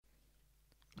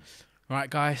Right,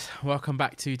 guys, welcome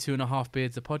back to 2.5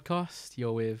 Beards, the podcast.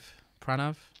 You're with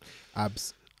Pranav.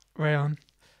 Abs. Rayon.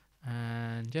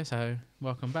 And yeah, so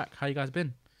welcome back. How you guys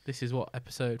been? This is what,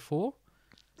 episode 4?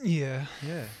 Yeah.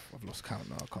 Yeah. I've lost count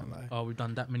now, I can't lie. Oh, we've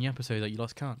done that many episodes that you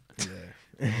lost count.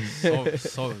 Yeah.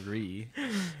 Sorry.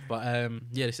 But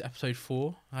yeah, this is episode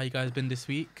 4. How you guys been this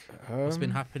week? What's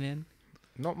been happening?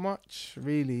 Not much,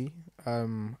 really. I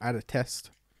had a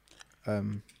test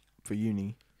for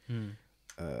uni.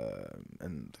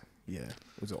 And yeah, it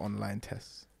was an online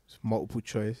test. It's multiple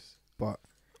choice, but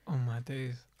Oh my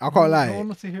days. I can't I lie.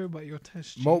 want to hear about your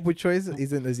test. G. Multiple choice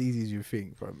isn't as easy as you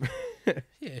think, bro. Yeah,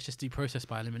 it's just due process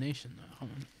by elimination. Come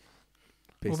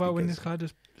on. What about when this guy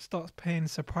just starts paying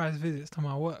surprise visits to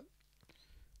my work?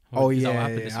 Oh, Is that what yeah,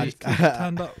 happened yeah, this I week? Just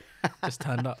turned up. Just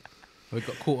turned up. We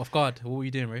got caught off guard. What were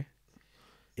you doing, Ray?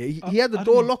 Yeah, he had the I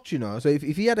door don't- locked, you know. So if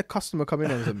he had a customer come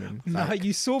in or something, Nah, like,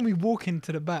 you saw me walk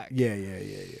into the back. yeah.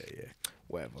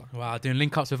 Whatever. Wow, doing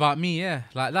link ups without me, yeah,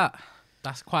 like that.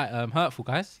 That's quite hurtful,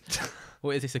 guys.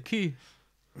 What is this, a coup?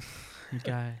 You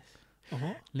guys.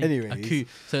 Uh-huh. A Anyways. coup.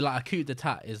 So like a coup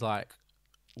d'etat is like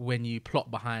when you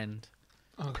plot behind,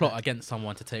 Okay. plot against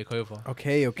someone to take over.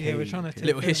 Okay. Yeah, we're trying to okay. take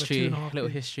Little over history, 2.5 little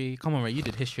big. history. Come on, Ray, you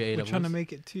did history A We're levels. trying to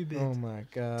make it too big. Oh my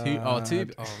god. two.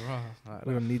 Oh, right. Like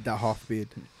We're that. gonna need that half beard.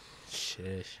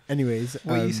 Shish. Anyways,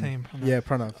 What are you saying, Pranav? Yeah,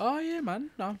 Pranav. Oh yeah, man.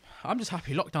 No, I'm just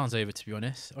happy lockdown's over. To be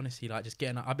honest, honestly, like just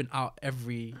getting. I've been out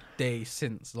every day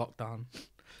since lockdown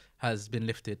has been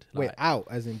lifted. Like, Wait, out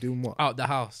as in doing what? out the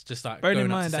house, just like. Bearing in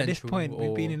going up mind, to at this Central point,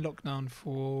 we've been or- in lockdown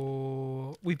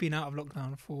for... We've been out of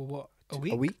lockdown for, what, a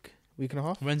week? A week and a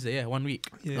half. Wednesday, yeah, 1 week.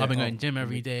 Yeah. I've been Oh, going gym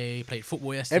every week. day. Played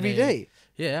football yesterday. Every day.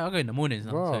 Yeah, I go in the mornings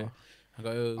now. Wow. So I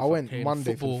go. I went fucking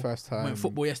Monday football. for the first time. Went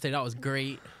football yesterday. That was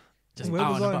great. Just Where out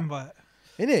was and our about. invite?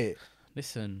 Mm. Innit?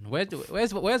 Listen,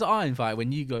 where's our invite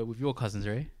when you go with your cousins,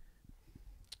 Ray?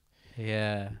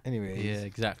 Yeah. Anyways, Yeah,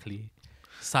 exactly.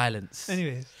 Silence.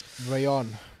 Anyways, Rayon,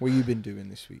 what you been doing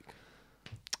this week?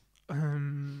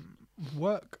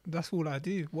 work. That's all I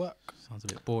do. Work. Sounds a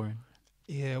bit boring.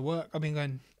 Yeah, work. I've been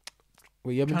going...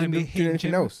 Well, you haven't Trying to been be doing hit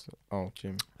anything gym. else? Oh,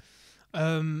 gym.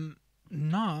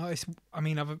 No, it's. I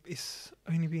mean, it's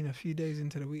only been a few days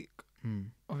into the week.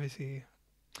 Obviously,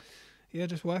 yeah,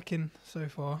 just working so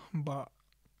far. But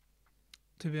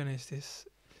to be honest,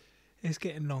 it's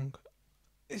getting long.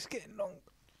 It's getting long.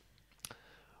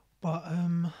 But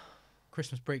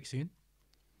Christmas break soon?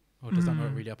 Or does that not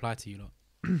Mm. really apply to you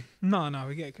lot? no,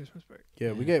 we get Christmas break.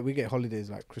 Yeah, Yeah. we get holidays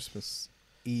like Christmas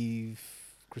Eve,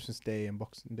 Christmas Day, and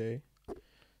Boxing Day.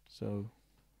 So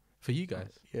For you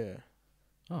guys? yeah,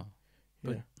 Oh.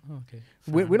 But, yeah. oh, okay.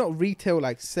 We're not retail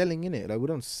like selling in it. Like we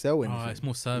don't sell anything. Oh, it's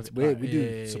more service. We like, do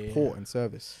yeah, support and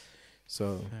service.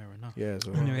 So Fair enough. yeah.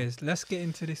 So, Anyways, let's get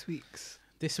into this week's.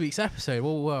 This week's episode,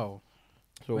 well,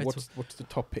 so we're what's the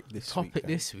topic this week? topic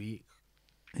then? this week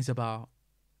is about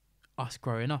us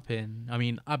growing up in. I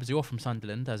mean, Abs, you're from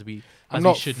Sunderland, as we I'm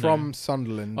not should from know.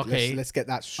 Sunderland. Okay. Let's get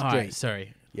that straight. Alright,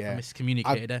 sorry, I Yeah.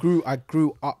 miscommunicated there. I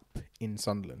grew up in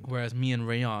Sunderland. Whereas me and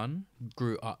Rayan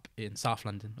grew up in South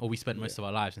London, or we spent most of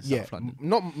our lives in Yeah, South London.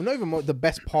 not even the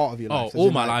best part of your Oh, life. as all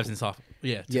in, my like, lives in South.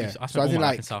 Yeah, Yeah, I so spent I all think, my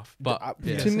life like, in South. But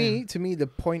yeah. to Same. me, the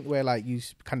point where like you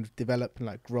kind of develop and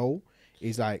like grow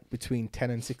is like between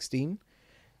 10 and 16.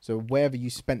 So wherever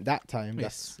you spent that time,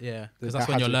 It's- yeah, that because that's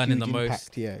when has you're a learning the huge most.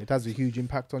 impact. Yeah, it has a huge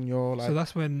impact on your So like.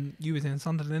 that's when you was in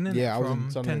Sunderland, innit? Yeah, I was in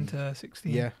From Sunderland. 10 to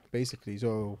 16. Yeah, basically.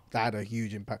 So that had a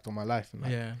huge impact on my life and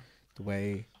like, Yeah, the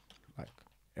way like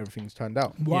everything's turned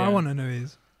out. What I Yeah. want to know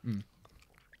is, Mm.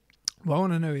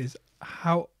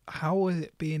 how was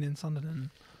it being in Sunderland?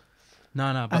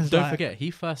 no, but As don't like- forget,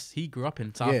 he grew up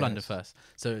in South Yes. London first.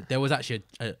 So there was actually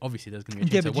obviously there's gonna be a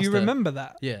change. Yeah, So but do what's you the- remember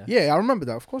that? Yeah, Yeah, I remember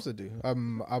that. Of course I do.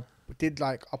 I did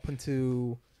like up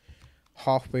until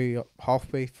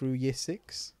halfway through year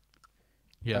 6.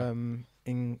 yeah.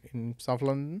 In South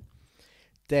London.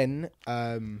 Then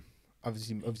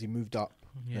obviously moved up.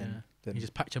 Yeah. Then You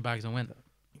just packed your bags and went.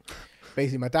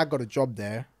 basically my dad got a job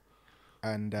there,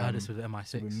 and I had this with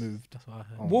MI6. we moved. That's what I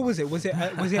heard. Oh What my was it? Was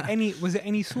it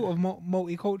any sort of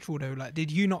multicultural though? Like,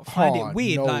 did you not find it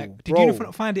weird? no, Like, did bro. you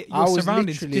not find it I your was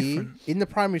surroundings literally different? in the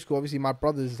primary school. Obviously, my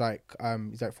brother's like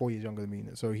he's like 4 years younger than me,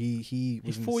 so he was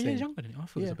He's in the 4 years same- younger than you. I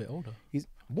thought he was Yeah. a bit older. He's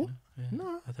what? Yeah.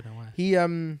 No, I don't know why.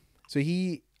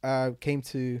 he came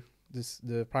to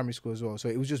the primary school as well. So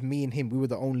it was just me and him. We were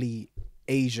the only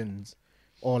Asians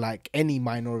or like any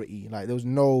minority. Like there was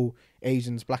no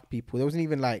Asians, black people. There wasn't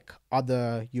even like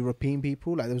other European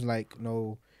people. Like there was like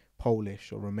no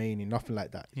Polish or Romanian, nothing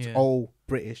like that. It's Yeah. all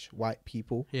British white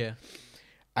people. Yeah.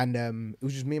 And it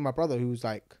was just me and my brother who was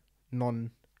like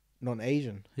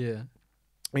non-Asian. Yeah.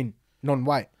 I mean,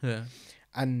 non-white. Yeah.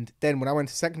 And then when I went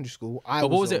to secondary school, But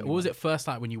what was the it? only What was one. it first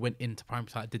like when you went into primary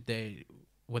school? Like,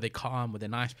 were they calm? Were they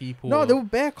nice people? No, or- they were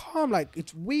bare calm. Like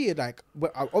it's weird. Like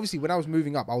obviously when I was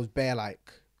moving up, I was bare like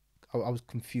I was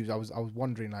confused. I was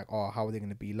wondering like, oh, how are they going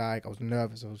to be like? I was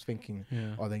nervous. I was thinking,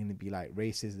 Yeah. are they going to be like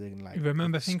racist? Are they going to like? You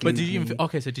remember thinking But did exclude you even me?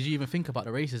 okay? So did you even think about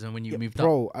the racism when you moved up?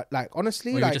 Bro, like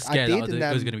honestly, Or you were like just I scared that did, it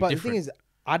and was gonna be but the different? thing is,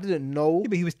 I didn't know. Yeah,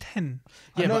 but he was 10.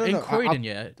 Yeah, No, but no, in no, Croydon,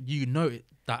 you know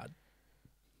that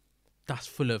that's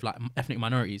full of like ethnic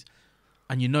minorities,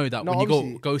 and you know that No, when you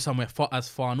obviously- go somewhere as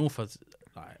far north as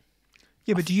like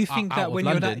Yeah, but do you Out- think out that of when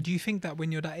you're London. that? Do you think that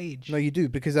when you're that age? No, you do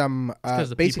because because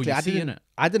the people basically you see, innit?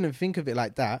 I didn't think of it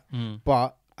like that. Mm.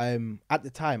 But at the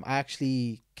time, I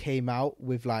actually came out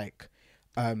with like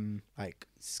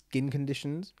skin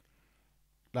conditions.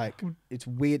 Like it's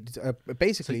weird. So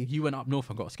Basically, you went up north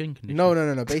and got a skin condition.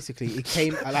 no. Basically, it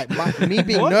came like me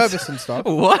being What? nervous and stuff.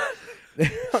 What?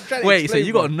 I'm trying to Wait, so explain,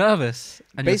 you bro. got nervous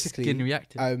and Basically, your skin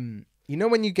reacted? You know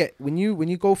when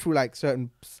you go through like certain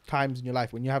times in your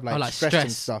life when you have like, Oh, like stress and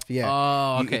stress. stuff, yeah.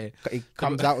 Oh, you- okay. It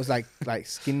comes out as like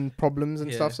skin problems and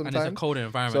Yeah, stuff and sometimes. it's a colder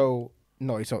environment. So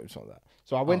no, it's not that.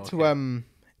 So I went okay.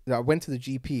 I went to the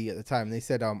GP at the time. They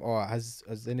said oh has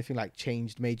anything like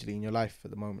changed majorly in your life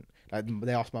at the moment? Like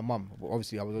they asked my mum. Well,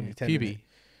 obviously I was only 10. innit? puberty.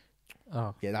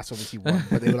 Oh, Yeah, that's obviously one.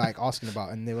 But they were like asking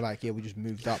about, and they were like, yeah, we just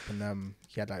moved up, and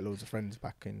he had like loads of friends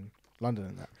back in London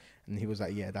and that, and he was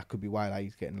like, yeah, that could be why like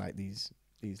he's getting like these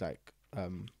like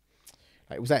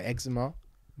it was like eczema,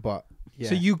 but yeah.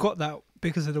 So you got that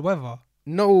because of the weather.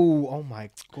 No, oh my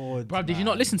god, bro, did you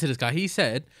not man. listen to this guy? He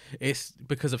said it's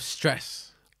because of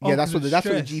stress. Yeah, Oh, that's 'cause what of that's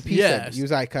what the stress. GP Yeah. said. He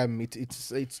was like,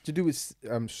 it's to do with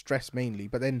stress mainly,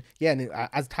 but then yeah, and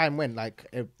as time went, like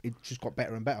it just got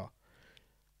better and better.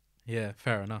 Yeah,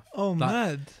 fair enough. Oh, Like-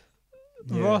 mad.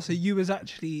 Yeah. Right, so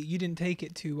you didn't take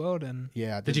it too well then.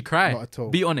 Yeah, I Did you didn't- cry? Not at all.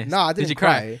 Be honest. No, I didn't Did you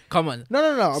cry. Come on.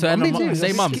 No. So, I'm no, being mum- serious.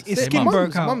 say mums. His Say skin mums.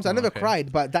 broke out. Mums, I never Okay.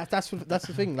 cried, but that's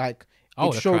the thing. Like I it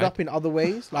would've showed cried. up in other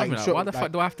ways. Like, Like, it showed- why the like,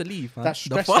 fuck do I have to leave? Man? that The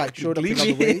stress, fuck? like, showed up in Leave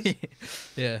other me. ways.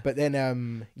 Yeah. But then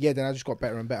then I just got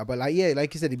better and better. But like yeah,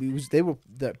 like you said,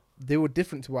 they were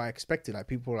different to what I expected. Like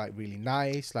people were like really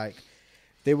nice. Like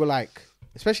they were like,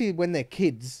 especially when they're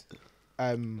kids.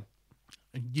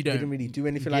 You They don't didn't really do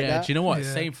anything like yeah, that. do you know what?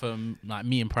 Yeah. Same for like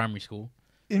me in primary school,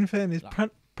 In fairness, Like-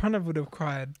 Pranav would have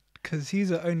cried because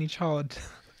he's an only child.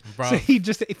 bro. So he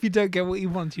just, if you don't get what he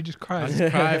wants, you just I cry.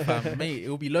 just cry, fam. Mate, it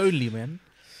will be lonely, man.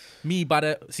 Me,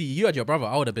 see, you had your brother.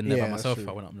 I would have been there Yeah, by that's myself true. if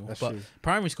I went up north. That's But true.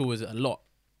 primary school was a lot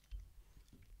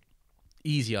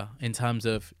easier in terms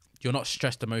of you're not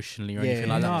stressed emotionally or Yeah, anything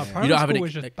like Nah, that. primary You don't have school an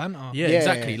was just like, banter. yeah, Yeah,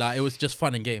 exactly. yeah. Like it was just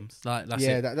fun and games. Like that's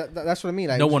yeah, it. that's what I mean.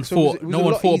 Like No it was- one so it was- thought. it was No a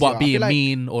one lot thought easier. about I feel being like-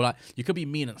 mean or like you could be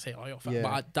mean and say, "Oh, you're fat," Yeah.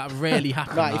 but that rarely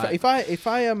happened. Nah, like, if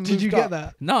I Did you moved get up-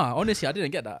 that? nah, honestly, I didn't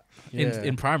get that Yeah.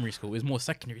 in primary school. It was more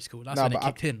secondary school. That's Nah, when it but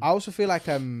kicked in. I also feel like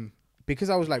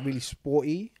because I was like really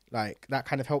sporty, like that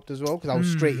kind of helped as well because I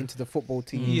was straight into the football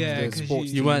team, Yeah, the 'cause sports you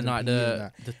team, You weren't the like PE and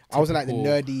that. the I wasn't like the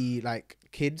typical- nerdy like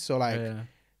kid, so like Yeah.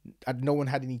 no one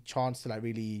had any chance to like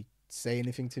really say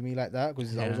anything to me like that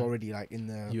because I was Yeah. already like in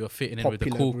the You were fitting in with the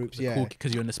popular cool groups, the yeah. cool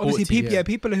because you're in the sports Obviously, team. people,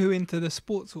 people who are into the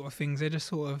sports sort of things, they just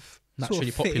sort of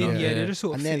Naturally fit popular, in. Yeah, yeah. they just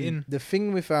sort of and fit then in. the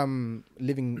thing with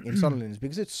living in Sunderland is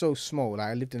because it's so small. Like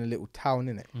I lived in a little town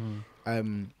in it.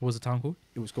 What was the town called?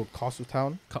 It was called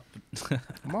Castletown.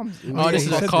 Mum's. Oh, this is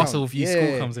he where said Castle Town. View Yeah.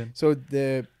 School comes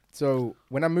in. So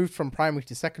when I moved from primary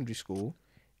to secondary school,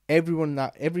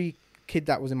 every kid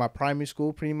that was in my primary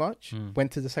school pretty much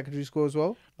went to the secondary school as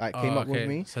well. Like came up with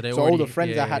me. So, they So all the already-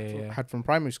 friends yeah, I had yeah, yeah. had from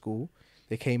primary school,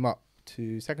 they came up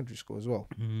to secondary school as well.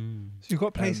 So you've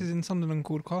got places in Sunderland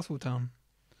called Castletown.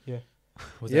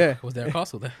 Was Yeah. there, was there a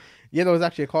castle there? Yeah, there was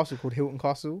actually a castle called Hilton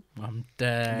Castle. I'm But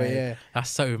dead. yeah,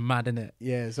 That's so mad, isn't it?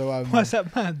 yeah. So Why is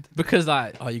that mad? Because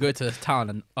like, you go to a town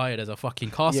and yeah, there's a fucking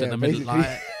castle Yeah, in the middle.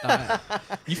 Like,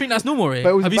 you think that's normal, right? but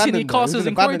it was Have you seen any abandoned, though. It was castles an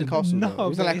in abandoned Croydon? castle. No, though. It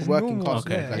wasn't but like a it's working normal.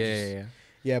 castle. Okay, like yeah, just- yeah, yeah.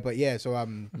 yeah. But yeah, so I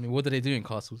mean, what do they do in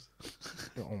castles?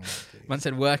 oh my days. Man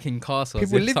said working castles.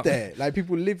 people If live something- there. Like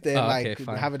people live there. Oh, like okay,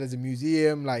 fine. have it as a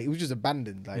museum. Like it was just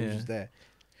abandoned. Like it was Yeah. just there.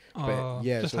 Oh,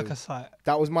 yeah, just so- like a site.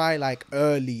 That was my like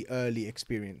early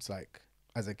experience. Like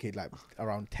as a kid, like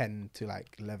around 10 to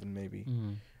like 11 maybe.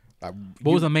 Like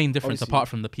What was the main difference obviously- apart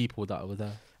from the people that were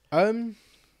there?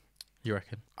 You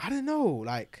reckon? I don't know.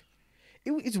 Like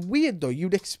it's weird though.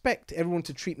 You'd expect everyone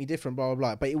to treat me different, blah blah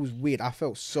blah. But it was weird. I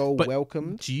felt so But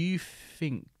welcomed. Do you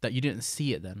think that you didn't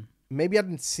see it then? maybe I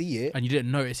didn't see it. And you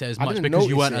didn't notice it as I much didn't because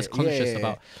you notice weren't it. as conscious Yeah.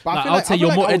 about. But Like, I I'd say feel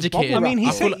you're more I was educated. bubble I mean,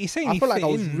 wrapped. he's saying I he feel like fit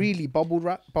I was in. really bubble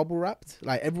wrapped.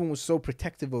 Like everyone was so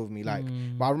protective of me. Like,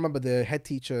 but I remember the head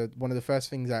teacher. One of the first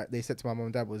things that they said to my mom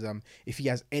and dad was, if he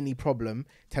has any problem,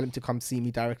 tell him to come see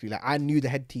me directly. Like I knew the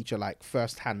head teacher like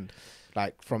firsthand,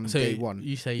 like from So day one.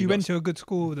 you say You got went to a good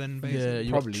school then, yeah, basically. you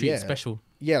Probably, got treated yeah. special.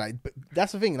 Yeah, like but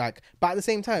that's the thing. Like, but at the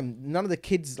same time, none of the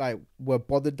kids like were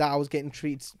bothered that I was getting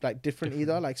treated like different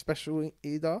either, like special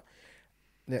either.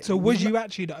 Yeah, So it was not- you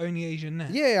actually the only Asian there?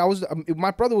 Yeah, I was. My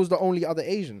brother was the only other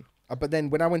Asian. But then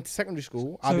when I went to secondary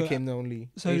school, I So, became the only.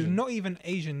 So Asian. not even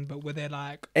Asian, but were there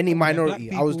like Any were there black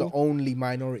minority. I was the people? only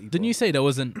minority. Didn't bro. you say there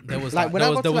was Like, when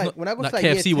I got to, like, when I got to, like,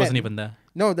 year KFC wasn't 10, even there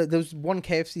No, there was one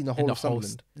KFC in the whole in the of whole.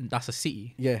 Sunderland. That's a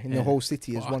city. Yeah, in the Yeah. whole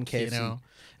city, there's one Fucking KFC. hell.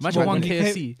 Imagine When one you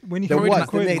KFC. When you There came was,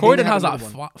 to then they- Croydon had has like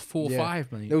another one. 4 or Yeah.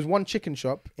 5, man. There was one chicken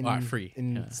shop in Alright, free,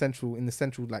 in yeah. the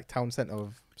central like town centre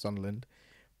of Sunderland.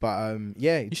 But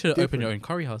yeah, You should have opened your own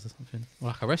curry house or something, or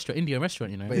like a restaurant, Indian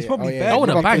restaurant. You know. It's probably better I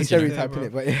would've than banged, you know. stereotyping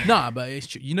it, but yeah. Nah, but it's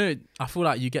true. You know, I feel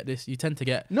like you get this. You tend to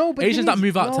get No, but Asians thing that is-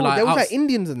 move out to, no, like, there was like outs-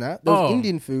 Indians in that. There was Oh.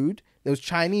 Indian food. There was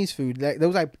Chinese food. Like there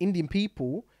was like Indian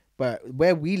people, but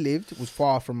where we lived was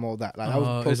far from all that. Like that was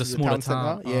it close was a to the smaller town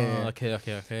town. centre.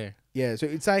 Yeah, Okay. yeah. So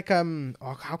it's like oh,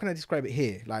 how can I describe it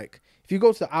here? Like if you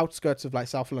go to the outskirts of like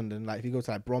South London, like if you go to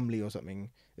like Bromley or something,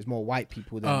 there's more white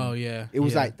people than. Oh yeah. It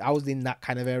was yeah. like I was in that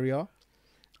kind of area,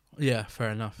 Yeah, fair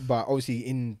enough. but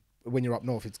obviously when you're up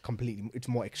north, it's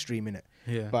more extreme in it.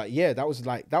 Yeah. But yeah, that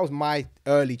was my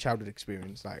early childhood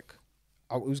experience. Like,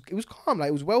 it was calm. Like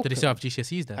it was welcome. Did they still have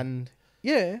GCSEs there? And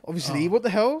yeah, obviously, Oh. what the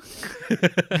hell?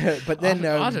 But then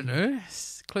I don't know.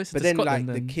 It's closer But to then Scotland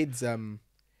like than... the kids,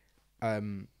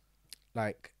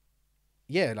 like,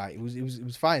 yeah, like it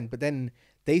was fine. But then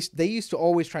they used to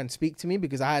always try and speak to me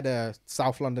because I had a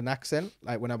South London accent.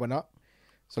 Like when I went up,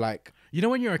 so like, You know,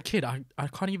 when you're a kid, I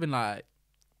can't even like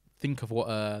think of what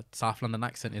a South London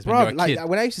accent is when bruv, you're a like kid.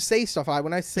 when I used to say stuff,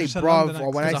 when I used to say Just a bruv, London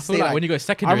or when I Because I used to feel say like like, when you go to I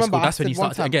secondary remember school, that's when you one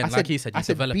start to, time, again, I like said, you said, I you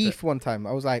said develop beef it. one time.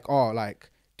 I was like, oh, like,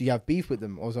 do you have beef with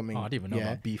them or something? Oh, I didn't even know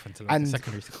Yeah. about beef until I went And to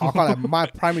secondary I school. can't, like, my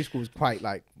primary school was quite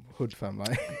like hood, fam.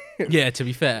 Like Yeah, to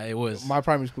be fair, it was. my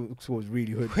primary school was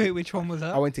really hood. Wait, which one was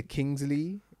that? I went to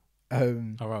Kingsley. All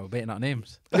right, we're baiting out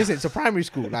names. Listen, it's a primary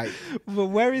school. Like But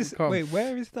where is Come.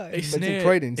 where is that? It's But it's in near.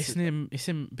 Croydon. It's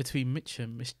in between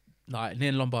Mitcham. It's like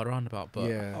near Lombard Roundabout. But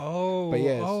yeah. Oh, But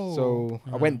yeah, oh. so I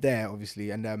Uh-huh. went there obviously,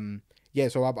 and yeah,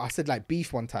 so I said like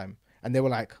beef one time, and they were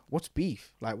like, "What's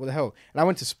beef? Like what the hell?" And I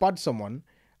went to spud someone,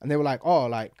 and they were like, "Oh,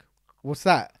 like what's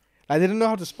that?" Like they didn't know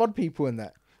how to spud people in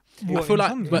that. I What, feel in like,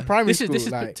 Sunderland? but Primary this is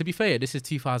school, like- to be fair, this is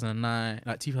 2009,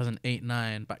 like 2008,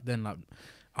 9. Back then, like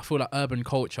I feel like urban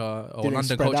culture or Didn't London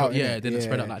spread culture, out, yeah, innit? didn't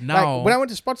spread Yeah. out. Like now, when I went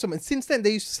to spud someone, since then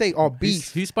they used to say, "Oh,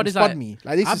 beef." who spud is spud that? me?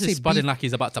 Like they I'm used to say just spudding beef. like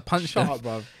he's about to punch Shut them. up,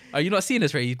 bruv. Are you not seeing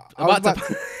this, Ray? I was About about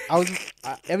to. to, I was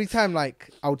every time like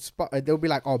I would spud, they'll be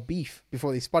like, "Oh, beef,"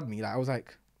 before they spud me. Like I was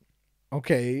like,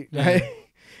 okay, Yeah. like,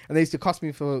 and they used to cost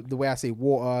me for the way I say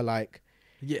water. Like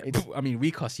Yeah, It's- I mean, we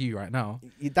cuss you right now.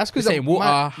 that's because You're saying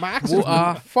water, my accent's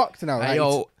water. fucked now. Like, Hey,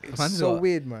 yo, it's man's so got-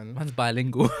 weird, man. Man's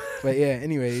bilingual. But yeah,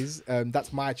 anyways,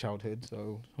 that's my childhood.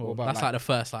 So what Well, about that's like the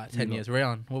first like 10 you years.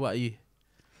 Rayan, what about you?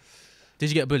 Did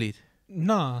you get bullied?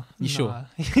 Nah. You sure? nah.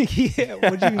 Yeah.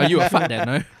 What do you mean? Are you a fat then?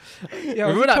 No. Yeah, I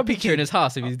was Remember a that chubby picture in kid. his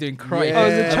house if he's doing karate? Yeah, I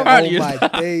was a chubby- Apparently oh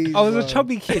it's- my days, I was a bro.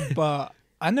 chubby kid, but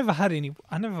I never had any.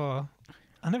 I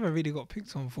never really got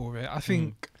picked on for it. I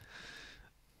think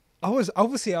I was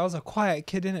a quiet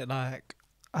kid in it. Like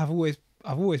I've always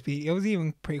been. I was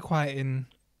even pretty quiet in,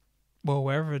 well,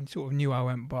 wherever sort of knew I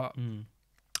went, but Mm.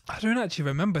 I don't actually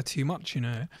remember too much. You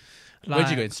know, Where'd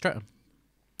you go? In Streatham?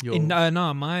 Your- In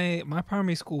no, my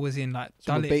primary school was in like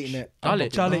So we're baiting Dulwich,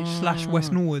 it. Dulwich. Dulwich /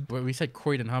 West Norwood. Well, we said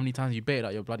Croydon. How many times you baited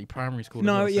at your bloody primary school? as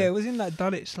No, well, yeah, so- it was in like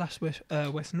Dulwich /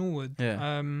 West Norwood.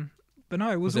 Yeah. But no,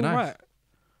 it was, Was it all nice? right.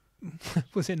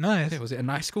 Was it nice? Yeah, was it a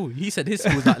nice school? He said his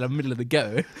school was like in the middle of the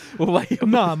ghetto. What about yours?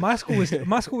 No, my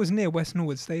school was near West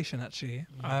Norwood Station actually.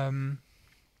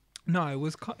 No, it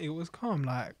was calm.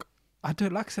 Like I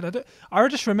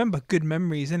just remember good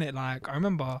memories in it. Like I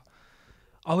remember,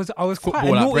 I was quite a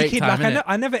Football at naughty break kid. time, Like innit?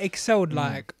 I never excelled.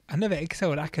 Like I never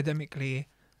excelled academically.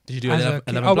 Did you do as 11, a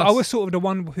kid. 11 plus? I was sort of the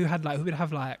one who would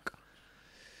have like.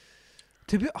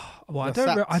 To be, well, Your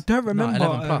sats? I don't No, remember.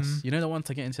 11 plus. You know the one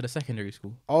to get into the secondary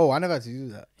school? Oh, I never had to do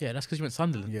that. Yeah, that's because you went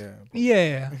Sunderland.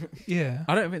 Yeah. Yeah.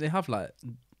 I don't think they have like.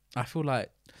 I feel like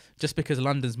just because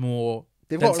London's more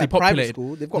They've got densely like private populated.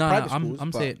 school. They've got No, private schools.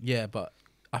 I'm but saying yeah, but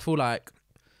I feel like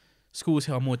schools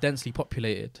here are more densely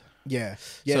populated. yeah,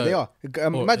 So- they are. or-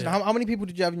 Imagine yeah. how many people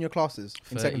did you have in your classes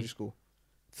in 30. secondary school?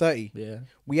 30. Yeah.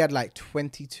 We had like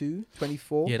 22,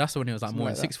 24. Yeah, that's the one it was like Something more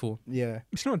like than that. sixth form. Yeah.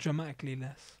 It's not dramatically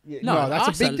less. No,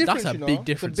 that's a big difference. that's a you know? big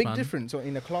difference, It's a big man. difference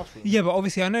in a classroom. Yeah, but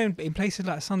obviously I know in places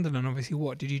like Sunderland, obviously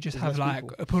what did you just There's have less like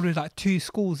people. probably like 2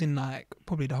 schools in like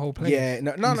probably the whole place? Yeah,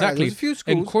 no, Exactly. There's a few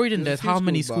schools. In Croydon, There's there's a few how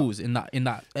many but- schools in that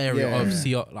area Yeah. of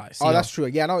CO, like Oh, CO? that's true.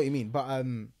 Yeah, I know what you mean. But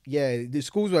yeah, the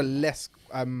schools were less.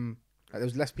 Like, there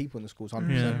was less people in the schools,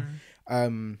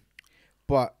 100%.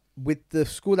 But with the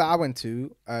school that I went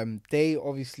to, they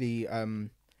obviously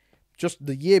just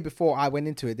the year before I went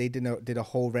into it, they did a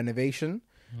whole renovation.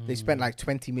 They spent like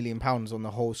 £20 million on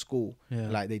the whole school. Yeah.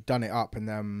 Like they'd done it up,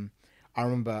 and I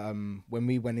remember when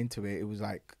we went into it, it was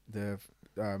like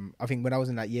I think when I was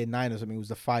in like year 9 or something, it was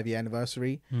the 5-year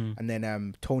anniversary, and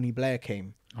then Tony Blair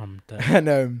came, I'm dead.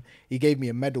 and he gave me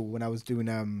a medal when I was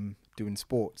doing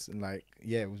sports, and like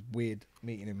it was weird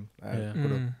meeting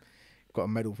him. Got a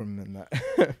medal from him and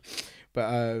that.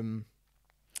 But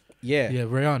yeah.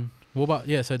 Rayan. What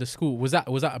about so the school was that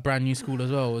a brand new school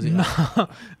as well? Was it?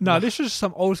 No, this was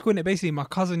some old school. And basically, my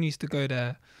cousin used to go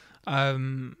there.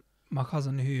 My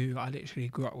cousin, who I literally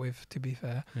grew up with, to be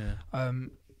fair. Yeah.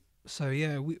 So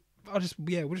yeah, we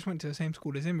just went to the same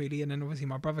school as him really, and then obviously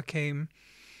my brother came.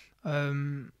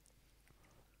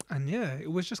 And yeah, it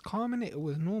was just calm in it. It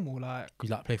was normal, like You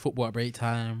like play football at break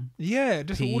time? yeah,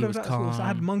 just PE all of was that sort of stuff. I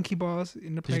had calm. monkey bars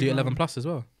in the Did you playground. do 11 plus as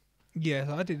well? Yeah,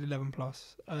 so I did 11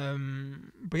 plus.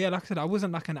 But yeah, like I said, I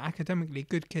wasn't like an academically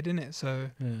good kid in it, so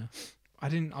Yeah. I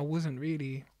didn't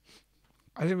really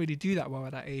do that well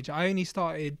at that age. I only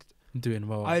started. Doing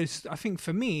well. I think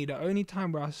for me, the only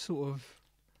time where I sort of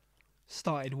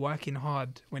started working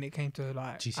hard when it came to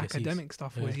like GCSEs. academic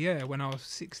stuff was when I was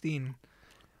 16.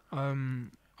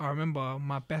 I remember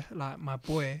my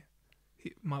boy,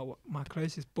 my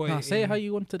closest boy. No, say it how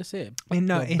you wanted to say it.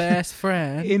 Your Best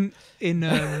friend. When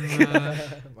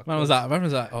was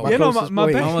that? Oh, My closest my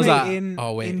boy. best When was mate that? in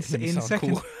Oh, wait, in, let me in sound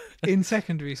second cool. in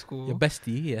secondary school Your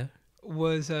bestie, yeah.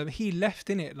 was he left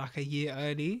in it like a year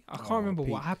early. I can't remember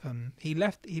what peak. happened. He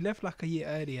left like a year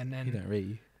early, and He then don't rate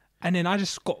you.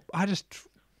 I just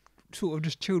sort of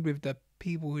just chilled with the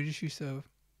people who just used to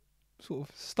sort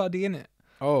of study in it.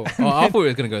 Oh. Oh, I thought it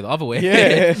was gonna go the other way.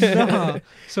 Yeah. Nah.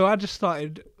 So I just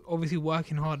started obviously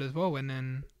working hard as well, and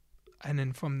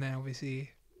then from there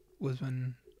obviously was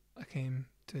when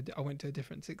I went to a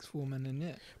different sixth form, and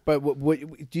then But what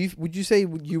would you say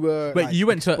you were? But like, you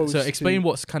went to exposed explain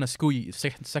what kind of school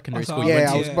secondary Oh, so school I you went Yeah, went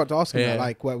I to. was about to ask him Yeah. that.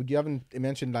 Like, what you haven't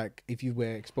mentioned? Like, if you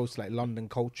were exposed to like London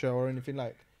culture or anything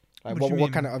like. Like What do you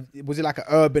what kind of was it like an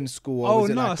urban school? Or Oh, was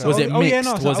it no, like so Was a, it Oh, mixed? yeah,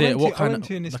 no, so Was I it went what to- I kind went of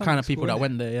to an the Islamic kind of people school, that innit?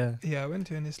 went there? Yeah. yeah, I went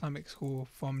to an Islamic school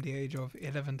from the age of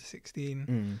 11 to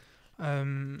 16.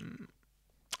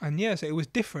 And yeah, so it was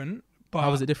different. But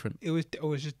How was it different? It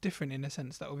was just different in the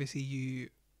sense that obviously you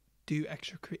do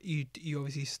you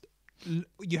obviously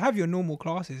you have your normal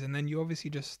classes, and then you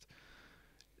obviously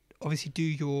do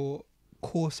your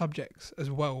core subjects as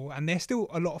well, and there's still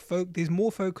a lot of there's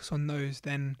more focus on those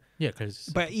than Yeah, because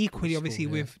but equally school, obviously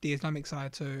yeah. with the Islamic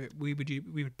side, so we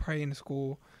would pray in the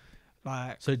school,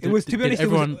 like So it was, to be did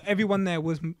honest, everyone there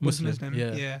was Muslim, Muslim,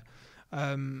 yeah.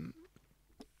 and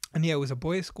yeah, it was a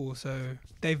boys' school, so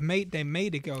they made a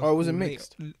girls' Oh, it wasn't school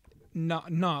mixed?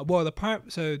 No. Well,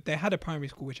 so they had a primary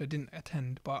school which I didn't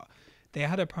attend, but they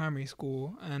had a primary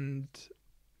school, and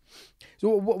So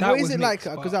what That is was it like?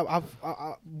 mixed, Because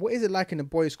but- what is it like in a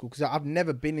boys' school? Because I've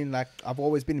never been in I've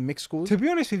always been in mixed schools. to be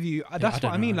honest with you, that's I what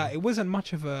don't I mean. know. Like, it wasn't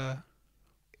much of a,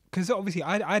 because obviously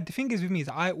I the thing is with me is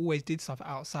I always did stuff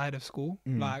outside of school.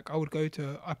 Like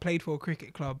I played for a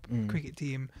cricket club, cricket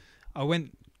team. I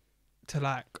went to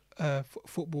like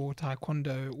football,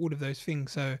 taekwondo, all of those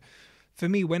things. So for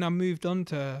me, when I moved on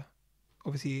to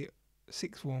obviously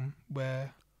sixth form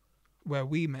where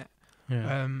we met,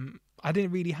 yeah. I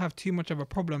didn't really have too much of a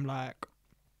problem, like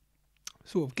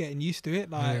sort of getting used to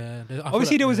it. Like Yeah, I feel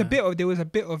obviously like- there was yeah. a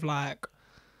bit of like,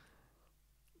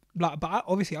 but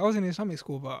obviously I was in Islamic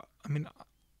school, but I mean,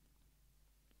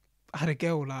 I had a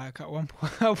girl like at one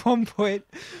point,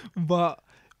 but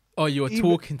Oh, you were even-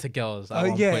 talking to girls. At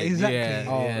one yeah, point. exactly. Yeah,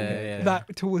 Oh, yeah, okay. yeah.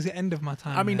 like towards the end of my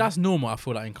time. I mean, there. that's normal. I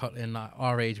feel like in like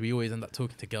our age, we always end up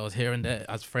talking to girls here and there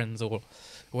as friends or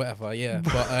whatever. Yeah,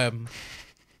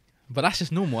 but that's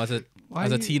just normal as a Why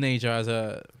as a you- teenager. As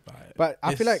a But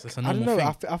I feel like it's a I don't normal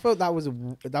know. thing. I felt that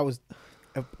was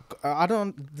I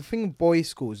don't. The thing with boys'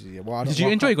 schools is well, I don't, Did you what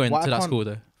I enjoy can't- going what to I that can't- school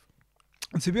though?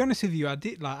 And to be honest with you, I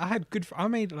did like I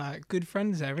made like good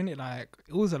friends there, innit? Like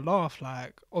it was a laugh.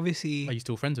 Like obviously, Are you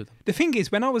still friends with them? the thing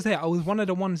is, when I was there, I was one of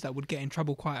the ones that would get in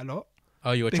trouble quite a lot.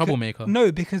 Oh, you were a Because- troublemaker.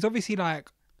 No, because obviously, like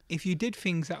if you did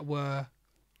things that were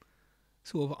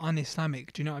sort of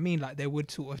un-Islamic. Do you know what I mean? Like they would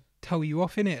sort of tell you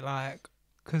off in it, like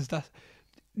because that's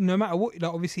no matter what.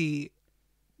 Like obviously,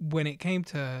 when it came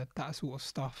to that sort of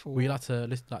stuff, or Were you allowed to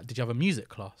listen? Like, did you have a music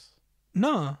class?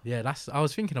 no, Yeah, I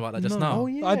was thinking about that just No. now. Oh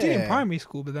yeah. I did in primary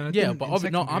school, but then I Yeah, didn't but in no,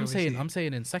 secondary, I'm obviously.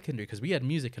 saying in secondary because we had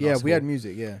music in Yeah, our we school. had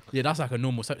music. Yeah. Yeah, that's like a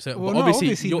normal. So Well, but no,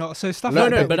 obviously, you're- not. So stuff No,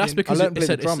 like no, that. but we that's didn't- because I learned to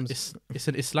play the drums. it's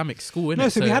an Islamic school, innit? no.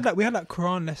 So we had like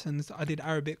Quran lessons. I did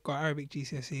Arabic, got Arabic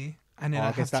GCSE, and then Oh, I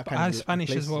I guess had, that I kind had of Spanish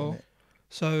as places, well. innit?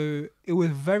 So it was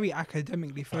very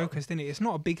academically focused, innit? It's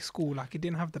not a big school. Like it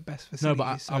didn't have the best facilities. No,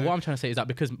 but so, what I'm trying to say is that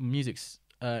because music's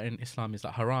in Islam is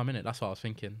like haram, innit? That's what I was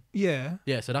thinking. yeah.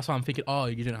 Yeah, so that's why I'm thinking. Oh,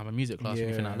 you didn't have a music class or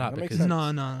anything Yeah, like that that makes because sense. No,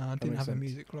 I didn't makes have a sense.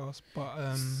 music class,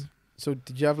 but So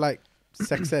did you have like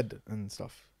sex ed and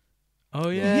stuff? oh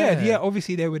yeah.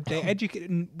 Obviously, they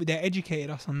educated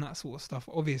us on that sort of stuff,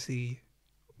 obviously,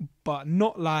 but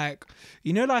not like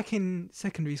like in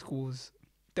secondary schools,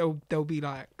 they'll be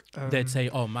like they'd say,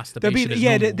 oh, they'll masturbation be is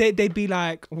yeah normal. they'd be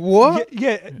like What?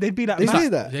 yeah they'd be like They say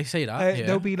that? They say that. Yeah.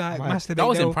 they'll be like Mad. masturbate. That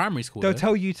was in they'll, primary school. they'll though.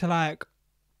 tell you to like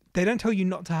they don't tell you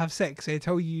not to have sex. They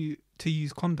tell you to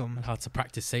use condoms And how to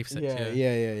practice safe sex.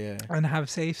 Yeah. and have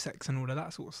safe sex and all of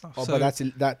that sort of stuff. Oh, so but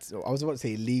that's I was about to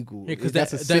say illegal. Yeah, because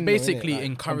That's a they're sin, though, innit? basically Like,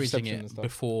 encouraging contraception and it stuff.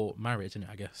 before marriage, innit?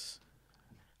 I guess.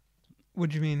 what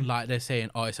do you mean? Like they're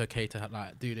saying, oh, it's okay to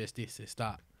like do this,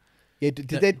 that. Yeah, did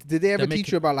they ever they're teach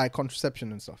making- you about like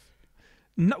contraception and stuff?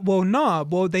 No,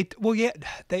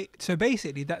 so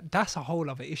basically that's a whole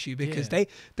other issue because Yeah.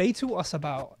 they taught us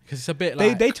about Because it's a bit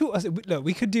like they taught us. Look,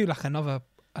 we could do like another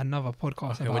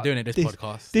podcast okay, about we're doing it this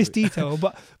podcast. this detail,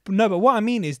 but what I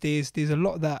mean is there's a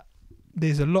lot that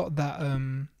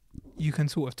you can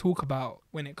sort of talk about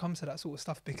when it comes to that sort of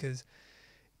stuff because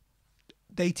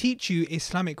they teach you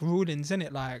Islamic rulings,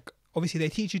 innit? Like obviously they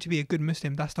teach you to be a good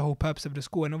Muslim. That's the whole purpose of the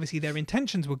school, and obviously their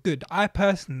intentions were good. I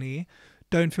personally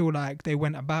don't feel like they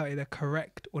went about it the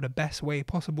correct or the best way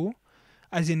possible.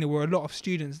 As in, there were a lot of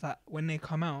students that when they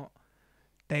come out,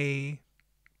 the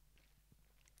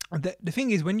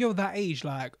thing is when you're that age,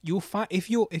 like you'll find if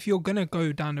you're gonna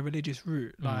go down the religious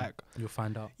route, like You'll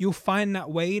find out. you'll find that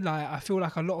way. Like I feel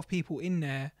like a lot of people in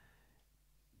there,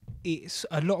 with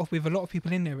a lot of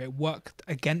people in there, it worked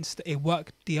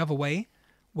the other way,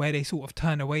 where they sort of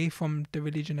turn away from the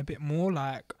religion a bit more.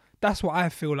 Like that's what I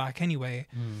feel like anyway.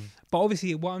 But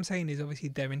obviously, what I'm saying is obviously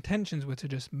their intentions were to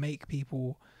just make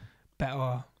people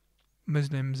better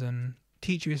Muslims and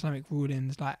teach you Islamic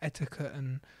rulings like etiquette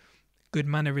and good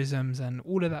mannerisms and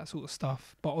all of that sort of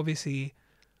stuff. But obviously,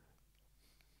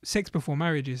 sex before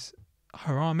marriage is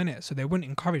haram, innit? So they wouldn't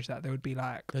encourage that. They would be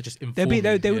like, They're just they informing.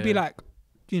 would be like,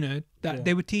 that Yeah.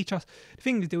 they would teach us. The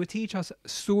thing is, they would teach us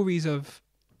stories of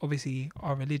obviously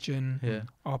our religion, Yeah.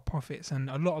 our prophets, and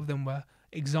a lot of them were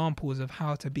examples of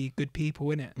how to be good people,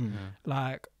 innit? Mm.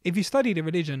 Like if you study the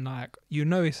religion, like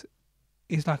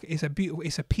it's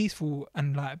a peaceful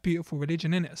and like beautiful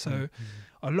religion, innit? So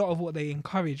a lot of what they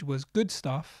encouraged was good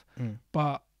stuff, Mm.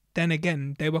 but then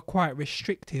again they were quite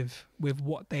restrictive with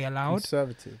what they allowed.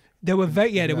 Conservative. They were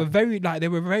very Yeah. they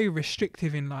were very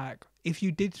restrictive in like if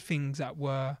you did things that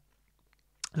were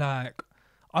like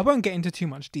I won't get into too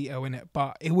much detail in it,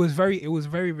 but it was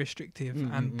very restrictive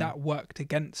and that worked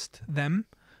against them,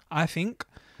 I think.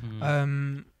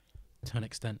 To an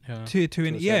extent, yeah. To certain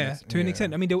an extent.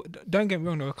 extent. I mean, don't get me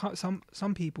wrong. There were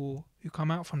some people who come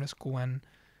out from the school and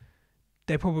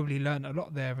they probably learned a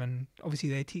lot there, and obviously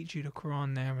they teach you the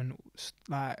Quran there, and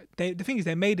like the thing is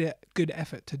they made a good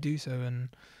effort to do so, and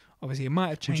obviously it might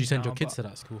have changed. Would you send now, your kids but to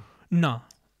that school? No.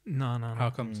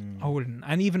 How comes? I wouldn't.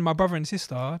 And even my brother and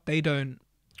sister, they don't.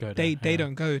 Go They there, yeah.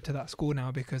 don't go to that school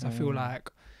now because I feel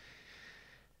like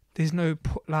there's no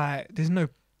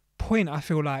point. I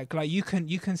feel like you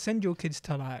can send your kids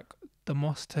to like the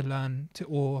mosque to learn to,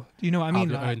 or you know what I mean, Out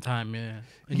of your like own time, yeah.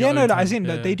 as in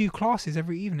that they do classes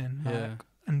every evening, like, Yeah.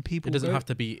 and people. It doesn't go. have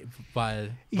to be via.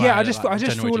 Yeah, I via, just like,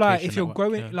 general feel like education if you're network,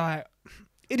 growing, yeah. like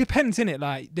it depends, innit?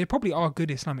 Like there probably are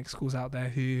good Islamic schools out there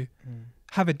who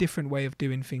have a different way of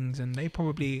doing things, and they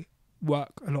probably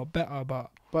work a lot better.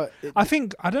 But I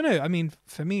think I don't know. I mean,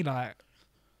 for me, like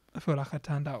I feel like I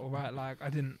turned out alright. Like I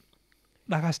didn't,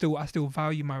 like I still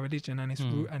value my religion and its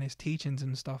root and its teachings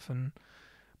and stuff. And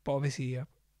but obviously,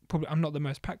 probably I'm not the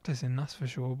most practicing, that's for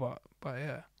sure. But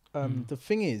yeah. The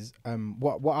thing is,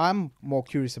 what I'm more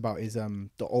curious about is the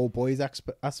old boys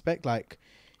aspect, like,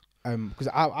 because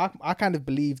I kind of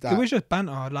believe that It was just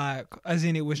banter, like as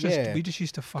in it was just Yeah. we just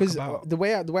used to fuck because about. the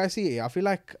way I see it, I feel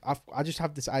like I just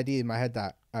have this idea in my head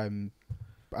that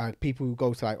people who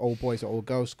go to like old boys or old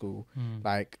girls school,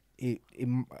 like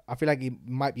I feel like it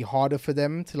might be harder for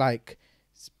them to like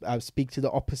speak to the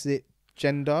opposite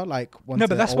gender? Like, once No, but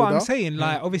they're that's what I'm older? saying.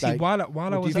 Like, obviously, Like, while I Or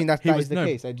do was you think that he that was- is the no.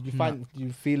 case? Like, did you find? Do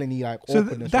you feel any like so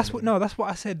awkwardness? that's from what it? no, that's what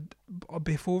I said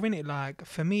before. In it, like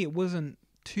for me, it wasn't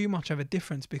too much of a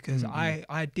difference because Mm-mm.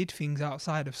 I did things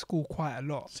outside of school quite a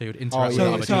lot. So you would Oh, interact So yeah,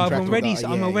 with other so I'm interact with already that.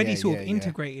 I'm Yeah, already yeah, sort of yeah, yeah.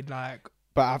 integrated. Like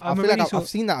But I I'm feel like already I've sort-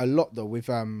 seen that a lot though with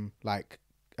like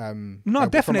No, like, from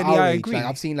definitely, our I age. agree. Like,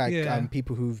 I've seen like Yeah.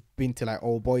 people who've been to like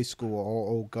all boys school or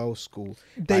all girls school.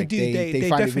 they Like, do. They They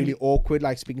find it definitely. really awkward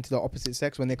like speaking to the opposite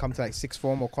sex when they come to like sixth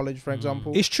form or college, for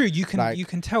example. It's true. You can Like- you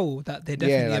can tell that they're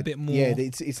definitely a like, bit more. Yeah,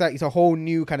 it's like it's a whole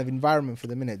new kind of environment for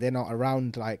the minute. They're not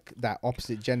around like that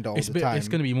opposite gender all it's the time. It's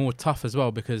going to be more tough as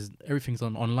well because everything's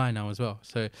online now as well.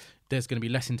 So there's going to be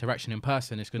less interaction in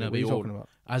person. It's going What to are be you all, talking about?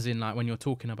 as in like when you're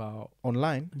talking about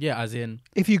Online. as in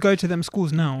If you go to them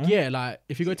schools now, yeah, like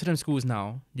if you go to them schools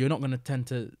now, you're not going to tend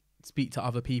to speak to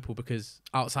other people because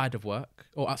outside of work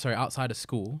or outside of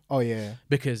school Oh yeah.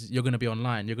 because you're going to be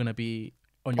online. You're going to be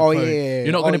on your Oh phone. yeah.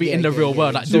 You're not going to be in the real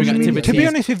world like So doing you mean- activities. to be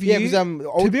honest with you, Yeah,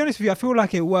 because to be honest with you, I feel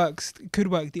like it could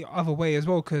work the other way as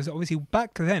well. Because obviously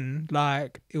back then,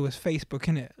 like it was Facebook,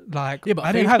 innit? Like Yeah, but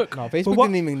I didn't have. Facebook- no, Facebook what-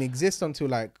 didn't even exist until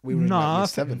like we were in like, year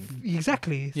 7.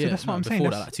 Exactly. So yeah, that's what no, I'm saying.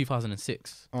 before That's- that, like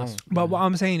 2006. Oh. That's- But what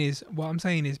I'm saying is,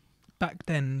 back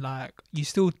then, like you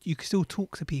could still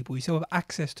talk to people. You still have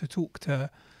access to talk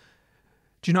to.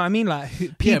 Do you know what I mean? Like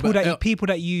people but, people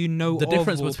that you know the of,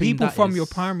 difference or between people that from is- your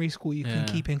primary school, you Yeah. can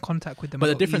keep in contact with them. But a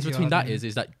the lot difference easier between that than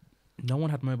is that no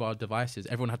one had mobile devices.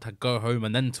 Everyone had to go home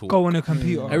and then talk. go on a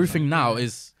computer. Everything now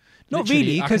is Not literally,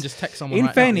 really, I can 'cause just text someone In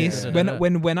right fairness, now. Yeah.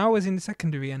 when I was in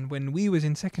secondary and when we was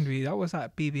in secondary, that was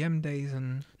like BBM days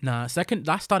and that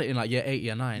started in like year 8,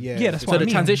 year 9. Yeah, that's So what I the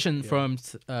mean. transition Yeah. from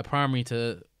primary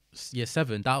to year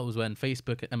 7, that was when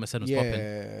Facebook and MSN was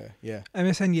popping. Yeah.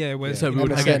 MSN. Yeah, was So in we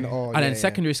would MSN. again, oh, and then yeah, yeah.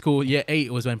 secondary school, year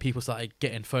 8 was when people started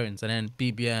getting phones, and then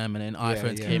BBM and then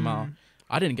iPhones yeah. came out.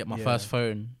 I didn't get my Yeah. first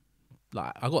phone.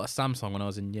 Like I got a Samsung when I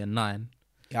was in year 9.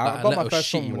 Yeah, Like I a got my little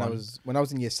first phone shitty when I one.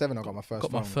 was in year 7. I got my first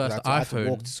Got my phone. 'cause first I had to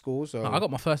walk iPhone. to school. So I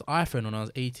got my first iPhone when I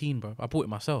was 18, bro. I bought it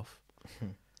myself.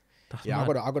 That's yeah,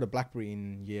 mad. I got a BlackBerry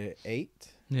in year 8.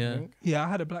 I Yeah. think. Yeah, I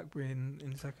had a BlackBerry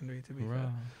in secondary to be fair, Right.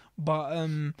 but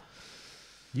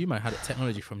You might have had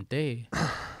technology from day.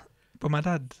 my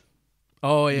dad.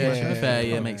 Oh yeah, to be Yeah, fair,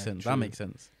 yeah, yeah, makes sense. true. That makes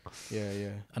sense. Yeah.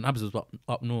 And Abs was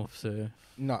up north, so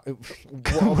No.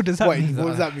 What does that mean? What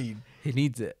does that mean? he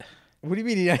needs it. What do you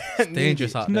mean? It's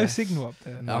dangerous out No there. signal up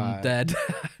there. No. I'm dead.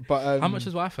 But How much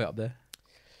is Wi-Fi up there?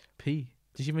 P.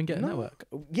 Did you even get a No. network?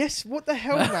 Yes. What the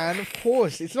hell, man? Of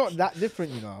course, it's not that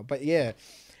different, you know. But yeah.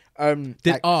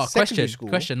 Did like, secondary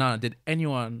question now? Did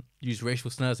anyone use racial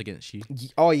slurs against you?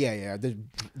 Oh yeah.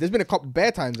 There's been a couple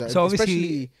bare times, So especially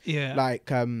obviously, yeah. like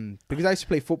because I used to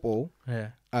play football Yeah,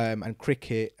 and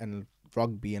cricket and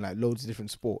rugby and like loads of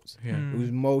different sports. yeah. Mm. It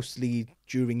was mostly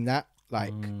during that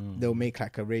like Mm. they'll make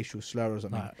like a racial slur or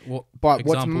something. Like, what? But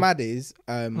what's example? mad is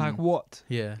like what?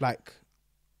 Yeah.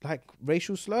 like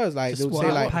racial slurs. Like Just they'll what?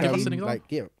 say like Give us an example. like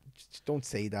yeah, just don't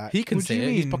say that. He can What do say you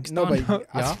it. He's mean? Pakistani. No, but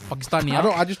yeah, Pakistani.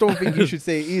 I just don't think you should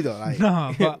say it either. Like,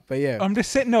 No, but yeah. I'm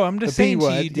just saying. No, I'm The just B saying to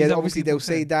you. word, these yeah. are what Obviously, people they'll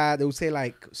say that. They'll say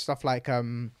like stuff like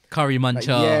Curry like,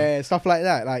 muncher. yeah, stuff like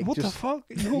that. Like What the just fuck?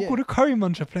 You got yeah. called a curry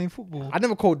muncher playing football? I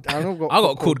never I got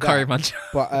called Curry that. muncher.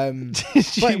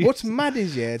 But but what's mad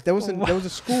is there was a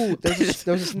school there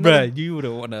was Bro, you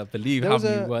wouldn't want to believe there how was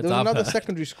many words there was I've another heard.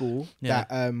 secondary school Yeah.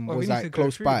 that Well, we was need to like go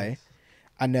close through by, this.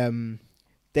 and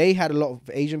they had a lot of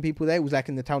Asian people there. It was like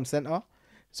in the town centre,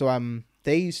 so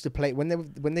they used to play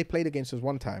when they played against us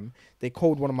one time. They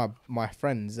called one of my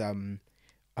friends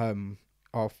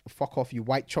oh, fuck off you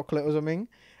white chocolate or something,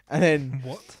 and then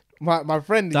What? my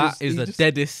friend That is the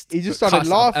deadest. he just started cuss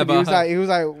I've laughing. ever heard. He was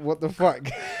like, what the fuck?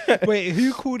 Wait,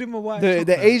 who called him a white? the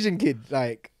chocolate? Asian kid,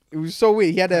 like it was so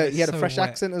weird. He had That a is so fresh wet.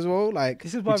 accent as well. Like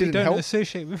This is why which we didn't don't help.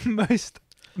 associate with most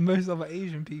other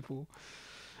Asian people.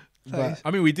 That But- is-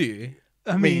 I mean, we do.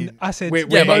 I mean, I said we're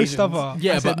most Asians. other.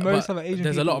 Yeah, I said but, most but other Asian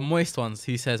there's people. a lot of moist ones.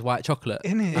 He says white chocolate.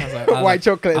 in it. I was like- I was White like-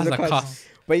 chocolate I is was a like, cuss. cuss.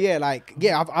 But yeah, like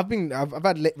I've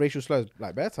had racial slurs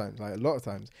like bare times, like a lot of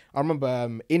times. I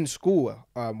remember in school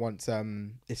once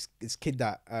this kid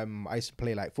that I used to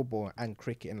play like football and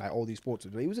cricket and like all these sports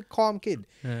with. He was a calm kid.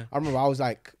 Yeah. I remember I was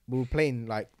like we were playing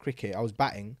like cricket. I was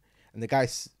batting and the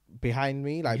guy's behind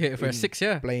me like You hit it for a in 6,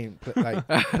 yeah. playing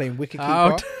wicket keeper,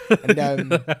 Out.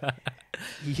 and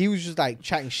he was just like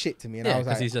chatting shit to me, and Yeah, I was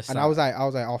 'cause like, he's just I was like,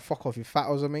 oh fuck off, you fat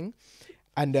or something,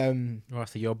 and Or I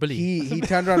say you're a bully. he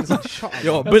turned around and said, shut up.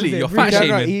 You're a That's a bully. bit You're rude. fat He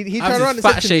turned around- shaming. he Abs turned is around and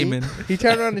fat said to shaming. me, he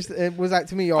turned around and was like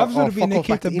to me, I've oh, never been fuck a off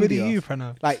back kid to to bully India. you,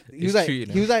 Pranav. Like he was It's like, true, you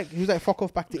know. he was like, fuck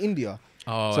off back to India.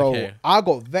 Oh, So okay. I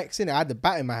got vexed in it. I had the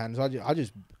bat in my hand, so I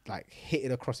just like hit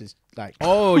it across his like.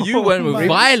 Oh, you went with my-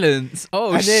 violence.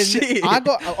 Oh And then shit. I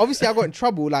got in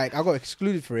trouble. Like I got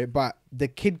excluded for it, but the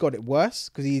kid got it worse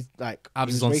because he's like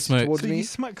Abs he is was on racist smoke. towards So me. you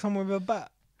smack someone with a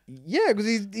bat. Yeah, because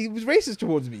he was racist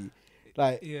towards me.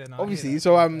 Like Yeah, no, I hear obviously. that.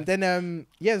 So Okay. then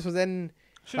so then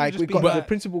Shouldn't like just we be got like- the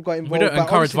principal got involved. we don't but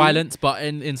encourage obviously- violence, but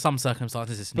in some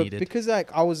circumstances it's But needed. because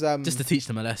like I was Just to teach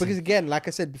them a lesson. because again, like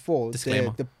I said before,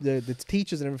 Disclaimer. the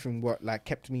teachers and everything were like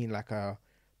kept me in like a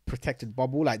protected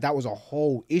bubble. Like that was a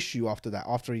whole issue after that.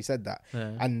 After he said that,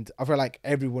 Yeah. and I feel like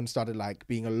everyone started like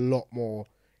being a lot more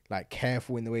like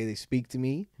careful in the way they speak to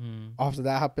me Mm. after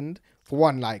that happened. For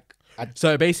one, like I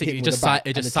So hit basically, him it with just a bat, it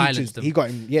and just the teachers- silenced them. He got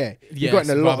in, he got Yes,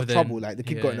 in a lot rather of than- trouble. Like the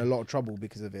kid got in yeah. a lot of trouble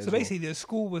because of it. So as well. basically, the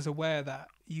school was aware that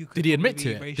you could. Did he admit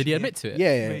to probably it? be Did he racially- admit to it?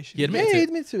 Yeah, yeah. racially- He admitted Yeah, to he it?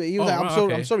 admitted to it. He was Oh, like, "I'm right, sorry,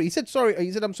 okay. I'm sorry." He said sorry.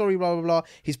 He said, "I'm sorry." Blah blah blah.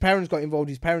 His parents got involved.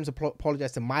 His parents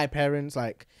apologized to my parents.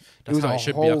 Like That's it was how a it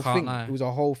should be, I whole can't thing. lie. It was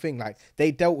a whole thing. Like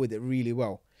they dealt with it really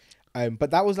well.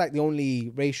 But that was like the only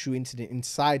racial incident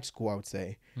inside school, I would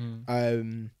say.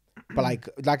 But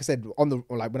like I said,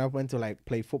 when I went to like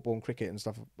play football and cricket and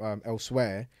stuff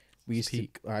elsewhere, we used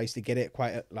Peak. to. I used to get it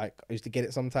I used to get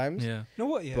it sometimes. Yeah. You know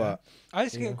what? Yeah. But I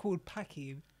used to yeah. get called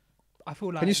Packy. I feel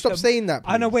like. can you stop saying that?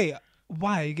 I know. please? Wait.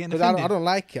 Why are you getting 'Cause offended? I don't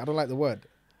like it. I don't like the word.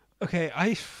 Okay,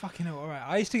 I fucking know. All right,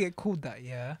 I used to get called that.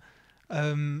 Yeah,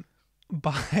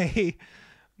 by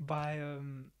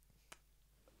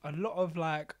a lot of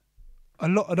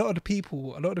the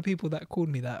people that called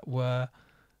me that were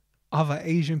other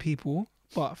Asian people,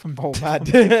 but from Oh, mad.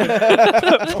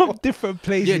 from different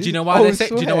places. Yeah. Do you know why Oh, they say?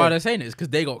 Do you know why swear. they're saying it? It's because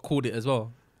they got called it as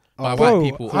well by Oh, bro,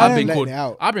 white people. I I've am been letting called. it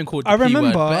out. I've been called. I The P word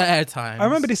remember- bare times. I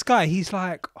remember this guy. He's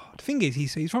like, the thing is,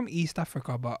 he's from East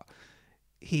Africa, but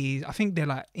I think they're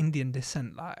like Indian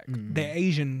descent. Like they're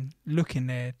Asian looking.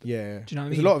 There, Yeah. Do you know what I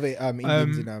There's mean? a lot of it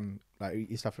Indians in like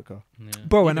East Africa. Yeah.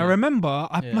 bro. And I Even- remember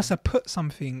I Yeah. must have put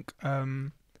something.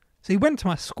 So he went to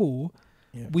my school.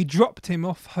 Yeah. We dropped him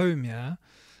off home. Yeah,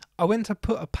 I went to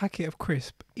put a packet of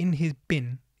crisp in his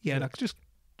bin. Yeah, Yeah. like just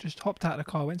hopped out of the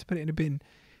car, went to put it in the bin.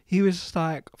 He was just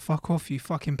like, "Fuck off, you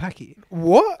fucking packet."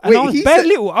 What? And I was he bare said,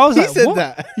 little. I was he like, said what?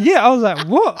 that. Yeah, I was like,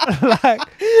 what? Like,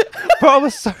 bro, I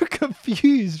was so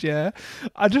confused. Yeah,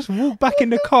 I just walked back in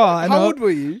the car and How old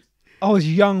were you? I was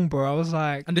young, bro. I was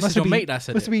like, And this must is your have been- mate that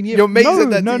said must have it. been year- Your mate no, said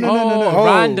that no, to no, you? no, no, no. Oh,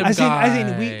 random As guy.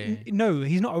 in, no,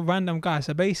 he's not a random guy.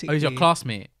 So basically, Oh, he's your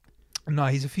classmate. no,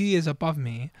 he's a few years above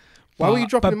me. Why were you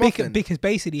dropping him off then? Because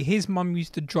basically, his mum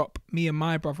used to drop me and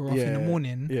my brother off in the Yeah,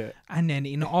 morning, Yeah. and then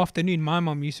in the afternoon, my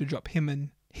mum used to drop him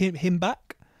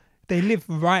back. They live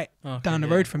right Okay, down the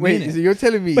yeah. road from Wait, me. so innit? you're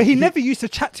telling me? But he never used to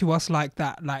chat to us like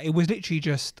that. Like it was literally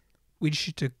just we just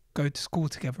used to go to school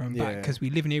together and back Yeah. because we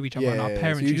live near each other Yeah, and our so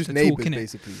parents you're used just to talk neighbours, in it.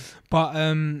 basically.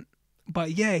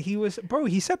 But yeah, he was bro.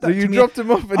 He said that So to you me. dropped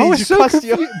him off and I he was just so cussed you.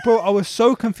 confused, bro. I was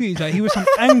so confused. Like he was some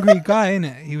angry guy in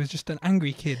it. He was just an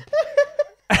angry kid.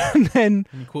 And then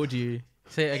And he called you.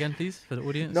 Say it again, please, for the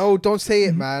audience. No, don't say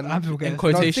it, man. I'm still In getting-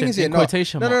 quotation. is, yeah, In no.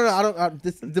 quotation No, marks. I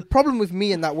don't. The problem with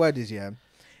me and that word is, yeah,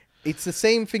 it's the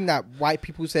same thing that white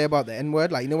people say about the N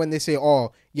word. Like, you know, when they say,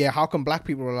 "Oh, yeah, how come black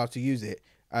people are allowed to use it?"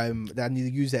 Then you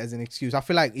use it as an excuse. I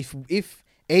feel like if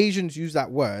Asians use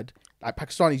that word, like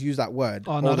Pakistanis use that word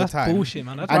oh all no, the that's time. bullshit,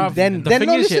 man. That's And Bruv, then the no, thing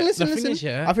is, yeah, listen. the thing is,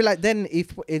 yeah. I feel like then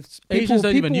if it's Asians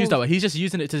don't even people- use that word. He's just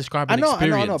using it to describe I an know,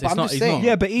 experience. but It's I'm not. just He's saying. not.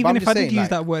 yeah, but I'm even if just I did saying, use like-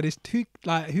 that word, it's too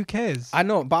like who cares? I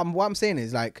know, but what I'm saying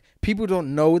is like people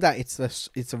don't know that it's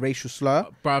a racial slur.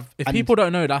 Bruv, if And- people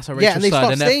don't know that's a racial Yeah, and they slur,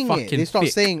 start then saying they're it. fucking They start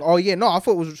thick. saying, "Oh yeah, no, I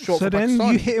thought it was short so for then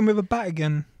Pakistani." you hit him with a bat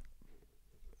again.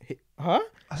 Huh?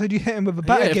 I said you hit him with a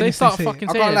bat Yeah, if again. they if start say it. fucking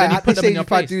I saying can't it, lie. then you At put this them in age, your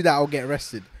if I place. do that, I'll get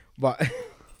arrested. But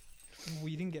Well,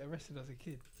 you didn't get arrested as a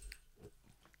kid.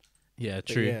 Yeah,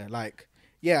 true.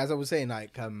 yeah, as I was saying,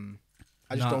 like I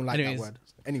just Nah, don't like anyways. that word.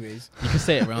 Anyways, You can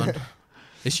say it around.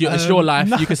 It's your life.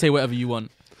 nah. You can say whatever you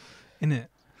want. Innit?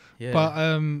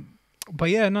 Yeah. But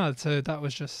yeah, no. So that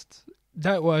was just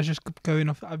going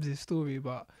off Abz's story.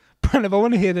 But Pranav, I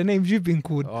want to hear the names you've been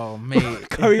called. Oh mate.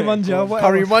 Curry Manja, whatever.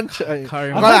 curry munch.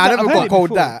 Curry I munch. never I've heard got it called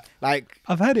before. that. Like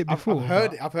I've heard it I've before.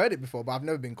 I've heard it before, but I've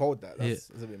never been called that. That's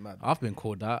a bit mad. I've been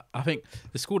called that. I think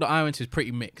the school that I went to was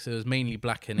pretty mixed. It was mainly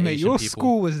black and Mate, Asian your people.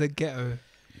 school was the ghetto.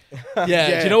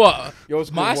 Yeah, do you know what? Your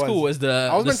school My was. school was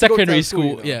I was the meant to go to secondary that school,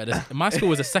 school. you know. Yeah, my school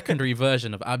was a secondary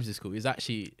version of Abs' school.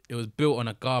 It was built on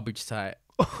a garbage site.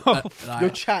 You're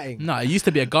chatting. No, it used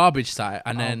to be a garbage site,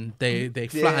 and then they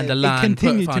flattened the It land, put a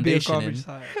continued to be a foundation garbage in.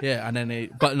 site. Yeah, and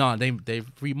then they've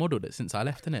remodeled it since I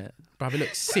left, innit? Bruv, it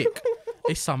looks sick.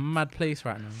 It's some mad place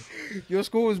right now. Your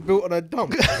school was built on a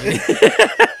dump.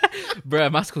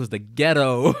 Bruh, my school's the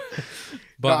ghetto.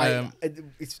 But No,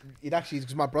 it actually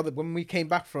because my brother, when we came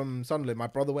back from Sunderland, my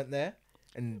brother went there,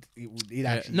 and it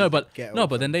actually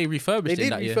but then they refurbished they it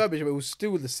did that year. refurbish it, but it was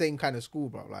still the same kind of school,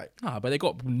 bro. Like, Nah, but they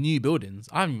got new buildings.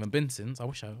 I haven't even been since. I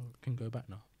wish I can go back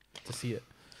now to see it.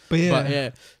 But But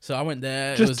yeah, so I went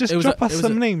there. just drop us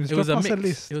some names. It was Drop a us a mix.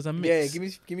 list. It was a mix. yeah, give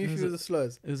me a It was few of the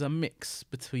slurs. It was a mix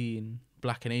between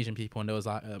black and Asian people, and there was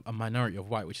like a minority of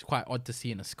white, which is quite odd to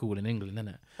see in a school in England, isn't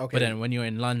it? Okay, But then when you're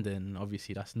in London,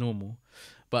 obviously that's normal.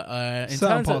 But in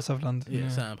Certain terms parts of London. yeah, Yeah.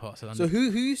 certain parts of so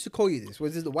London. who used to call you this?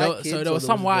 Was it the white kids? So there or were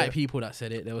some was white the- people that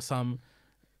said it. There were some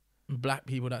black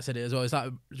people that said it as well. It's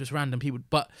like just random people.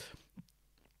 But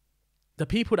the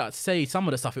people that say some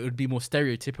of the stuff, it would be more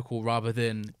stereotypical rather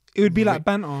than It would be like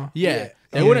banter. yeah.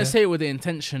 They Yeah. wouldn't say it with the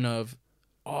intention of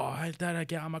I gotta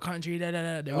get out of my country. Da, da,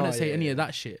 da. They wouldn't Oh, say yeah, any yeah. of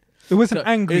that shit. It wasn't So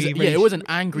angry. it wasn't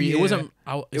angry. It Yeah. wasn't.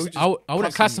 was just I wouldn't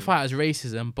cussing classify it as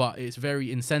racism, but it's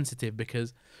very insensitive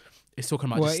because it's talking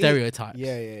about Well, just it- stereotypes.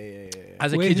 Yeah.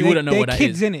 As a Well, kid, you they- wouldn't know they're what that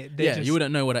kids, is. innit? They're Yeah, just- you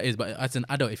wouldn't know what that is. But as an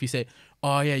adult, if you say,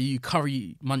 "Oh yeah, you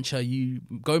curry muncher, you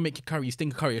go make your curry, you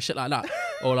stink of curry," or shit like that,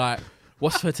 or like,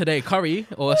 "What's for today, curry?"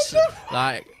 or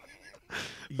like.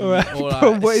 Alright, or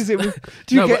bro, like- what is it?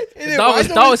 Do you No, get? but Innit, that why was is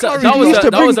it that always was a- curry? that You was used a-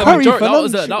 to that bring was a curry majority. for That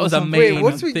was lunch a that was or a something. main Wait,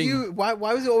 what's with thing. you? Why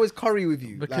was it always curry with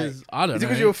you? Because Like, I don't is know. it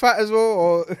because you were fat as well,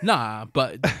 or Nah,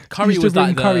 but You curry used to was bring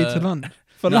like curry the to lunch.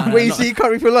 For Nah, lunch. wait, you not- see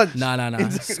curry for lunch? Nah.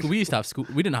 We used to have school.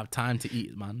 We didn't have time to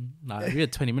eat, man. Like we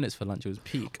had 20 minutes for lunch. It was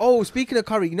peak. Oh, speaking of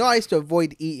curry, you know I used to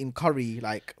avoid eating curry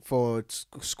like for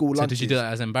school So lunches. did you do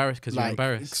that as embarrassed because you're Like,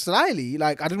 embarrassed? slightly,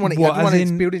 like I didn't want to. What, I didn't want as to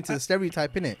in- build into the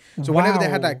stereotype in it. So whenever they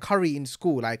had Wow. like curry in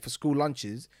school, like for school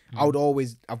lunches, I would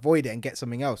always avoid it and get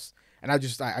something else. And I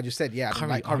just said, yeah, I didn't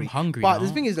like curry. I'm hungry. But now.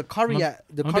 the thing is, the curry I'm a- at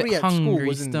I'm a curry bit at school hungry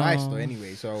wasn't nice though. still.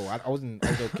 Anyway, so I was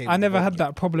okay. I with never avoiding had it.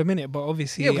 that problem in it, but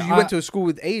obviously, Yeah, because you went to a school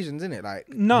with Asians, innit? Like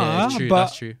nah, yeah, it's true. but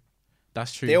That's true.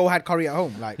 That's true. they all had curry at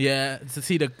home. Like Yeah, to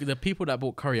see the people that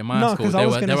bought curry in my no, school, because they I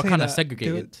was were going they to were say kind of that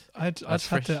segregated. I just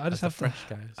have to. I just have to. fresh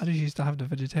guys. I just used to have the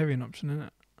vegetarian option in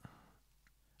it.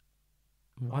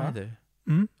 Why Huh? though?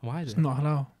 Hmm? Why It's though? not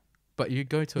halal. But you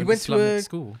go to You an went to Islamic a-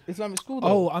 school. Islamic school. Though.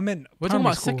 Oh, I meant We're talking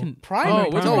primary about school. second. primary. Oh,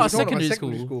 we're No, talking about secondary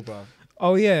secondary school, school. bro.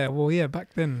 Oh yeah, well yeah,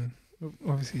 back then,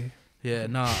 obviously. Yeah,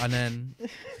 nah. And then,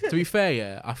 to be fair,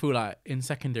 yeah, I feel like in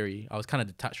secondary, I was kind of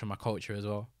detached from my culture as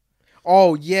well.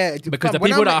 Oh yeah, Because the when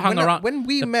people I that met- hung when I- around- when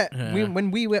we the- met yeah. when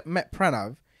we met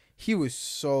Pranav, he was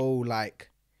so like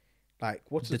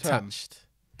what's the term?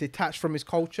 Detached from his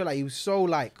culture. Like he was so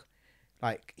like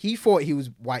he thought he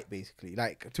was white basically,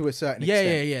 like to a certain Yeah,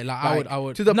 extent. yeah. Like Like, I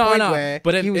would to the no, point no, where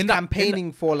but then he was in that-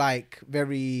 campaigning for like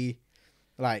very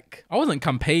like I wasn't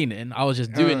campaigning. I was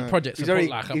just doing projects. He's and already,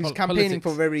 like he was campaigning for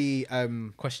politics.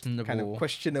 very questionable. kind of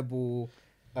questionable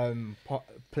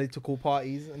political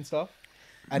parties and stuff.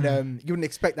 And you wouldn't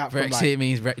expect that from Brexit like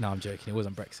means no, I'm joking. It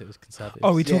wasn't Brexit. It was conservative.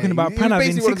 Oh, we're talking about he was Pranav in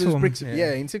basically one of sixth those form. bricks- Yeah.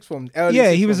 yeah, in sixth form. early Yeah,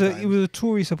 sixth he was form a times. he was a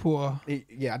Tory supporter,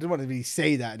 Yeah, I didn't want to really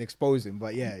say that and expose him,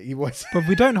 but yeah, he was. but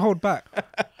we don't hold back.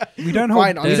 We don't hold.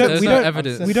 Fine, we there's- don't. there's We no don't.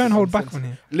 evidence. We don't hold back Uncensored. on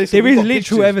here. Listen, There we've is got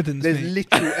literal pictures. evidence. There's mate.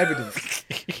 literal evidence,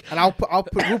 and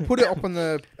we'll put it up on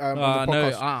the No,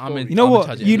 podcast. I'm in- You know I'm what?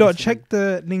 charge of You lot evidence. check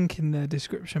the link in the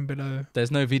description below. There's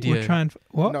no video. We'll try and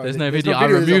what? No, There's no there's video. no I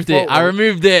video, there's a removed it. I photo.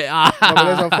 removed it. No, but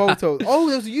there's a photo. Oh,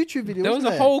 there was a YouTube video. There was wasn't a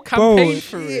there? whole campaign Bro,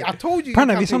 for Yeah, it. I told you.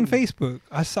 Pranav, it's on campaign. Facebook.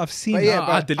 I've seen But it. yeah, No,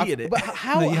 but I deleted it. But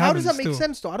how No, you how does haven't that make still.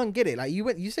 sense though? I don't get it. Like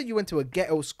you said you went to a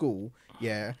ghetto school,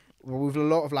 yeah, with a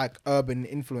lot of like urban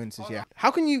influences, yeah.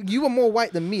 How can you were more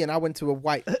white than me and I went to a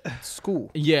white school?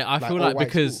 Yeah, I Like feel all like white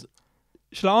because school.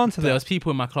 Shall I answer there that? was people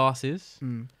in my classes.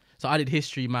 Mm. So I did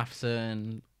history, maths,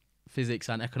 and physics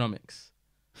and economics.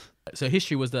 So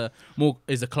history was the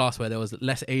class where there was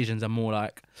less Asians and more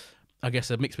like, I guess,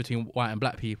 a mix between white and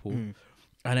black people. Mm.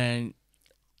 And then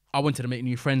I wanted to make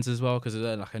new friends as well because it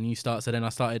was like a new start. So then I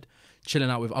started chilling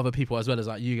out with other people as well as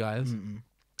like you guys. Mm-mm.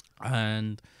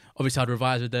 And obviously I'd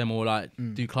revise with them or like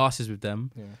Mm. do classes with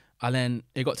them. Yeah. And then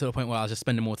it got to the point where I was just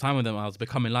spending more time with them. I was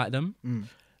becoming like them. Mm.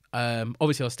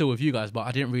 Obviously I was still with you guys, but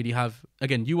I didn't really have.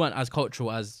 Again, you weren't as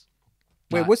cultural as.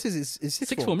 Wait, like, what's his? Is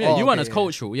sixth form? Yeah, Oh, you weren't okay, as yeah.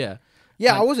 cultural. Yeah,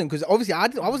 Yeah, I And- wasn't because obviously I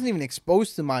wasn't even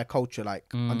exposed to my culture like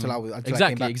until I was until I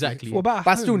came back to exactly. sixth What form. about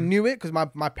But I still home? knew it because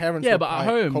my parents. Yeah, were but at quite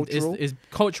home cultural. is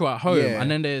cultural at home, Yeah.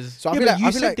 and then there's. So I Yeah, feel but like you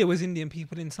I feel said like there was Indian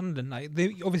people in Sunderland. Like,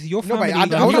 they, obviously, your No, but family. I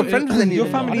wasn't your- friends with any Your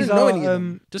of them. I family's didn't know are any of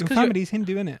them. Just your 'cause you're- family's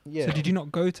Hindu, innit? Yeah. So did you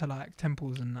not go to like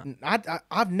temples and that?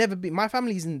 I've never been. My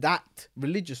family isn't that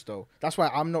religious though. That's why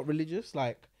I'm not religious.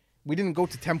 Like we didn't go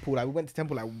to temple. Like we went to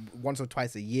temple like once or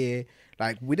twice a year.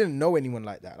 Like we didn't know anyone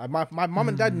like that. Like my mum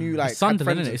and dad knew like It's Sunderland, had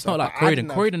friends innit? and It's stuff, not like but I Croydon. didn't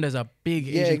have- Croydon, there's a big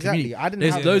Yeah, Asian exactly. community. I didn't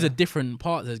There's have loads that. of different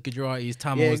parts. There's Gujaratis,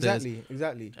 Tamils, Yeah, there's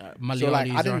exactly. Malayalis. So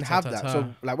like I didn't have that. ra-ta-ta-ta.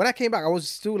 So like when I came back, I was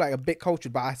still like a bit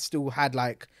cultured, but I still had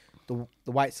like the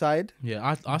white side. yeah,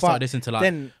 I But started listening to like,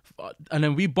 then and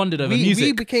then we bonded over we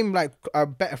music. became like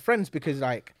better friends because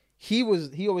like he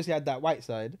obviously had that white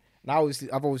side, and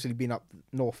I've obviously been up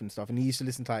north and stuff, and he used to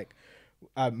listen to like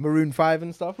Maroon 5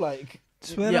 and stuff like.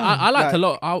 Swear Yeah, down. I liked Like- a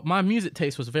lot. My music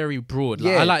taste was very broad.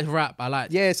 Like, Yeah. I liked rap. I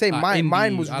liked Same. like,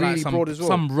 Mine indie, was I liked really some, broad as well.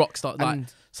 Some rock stuff, like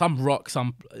And- some rock,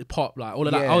 some pop, like all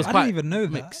of that. Yeah. I was I quite didn't even know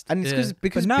that. mixed. And it's yeah.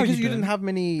 because now you you didn't don't. have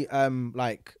many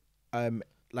like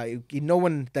no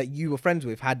one that you were friends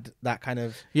with had that kind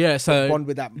of Yeah, so bond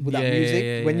with that yeah, music.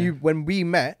 yeah, when yeah. when we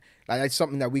met, like it's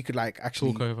something that we could like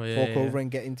actually Talk over, yeah, talk yeah. over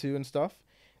and get into and stuff.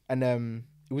 And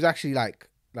it was actually like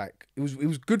it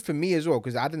was good for me as well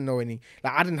because I didn't know any,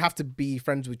 like I didn't have to be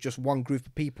friends with just one group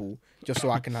of people just so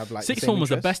I can have like the sixth same form was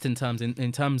the interests. best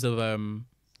in terms of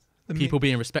The people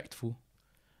being respectful.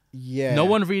 Yeah. No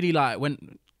one really like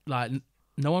went like.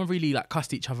 No one really like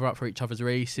cussed each other up for each other's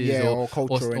races or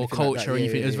culture or, or anything culture like or that.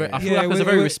 anything. Yeah, It was very, I feel Yeah, like it was a wait,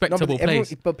 very wait. respectable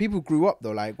place. But people grew up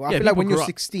though. Like I Yeah, feel like when people you're grew up.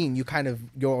 16, you're kind of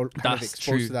That's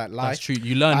exposed to that life. That's true.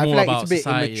 You learn I more feel like about it's a bit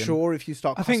society. and immature if you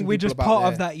start. I think cussing we're people just about part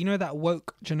their- of that. You know that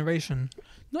woke generation.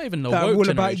 not even the that are woke all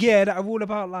generation. about that are all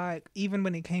about like even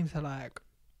when it came to like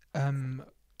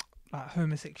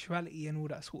homosexuality and all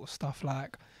that sort of stuff.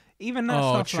 Like even that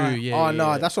Oh, stuff. true. Like, Yeah. Oh yeah,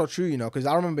 no, yeah. that's not true. You know, because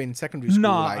I remember in secondary school.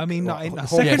 Nah, like, I mean, not in homophobia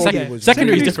secondary. Yeah, was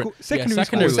secondary is real. different. Secondary Yeah, school.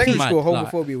 secondary was Secondary mad, school like-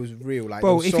 homophobia was real. Like, Bro,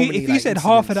 there was if so you many, if you like, said half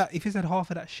of incidents. that, if you said half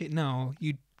of that shit now,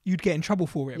 you'd get in trouble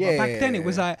for it. Yeah, But back then it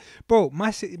was yeah. like, bro, my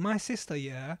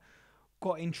sister,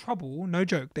 got in trouble. No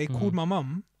joke. They Hmm. called my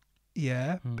mum,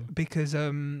 because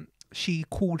she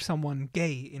called someone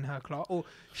gay in her class, or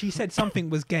she said something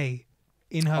was gay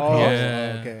in her Oh, class.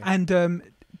 Yeah. okay.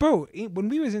 And bro, when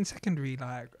we was in secondary,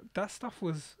 like that stuff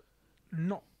was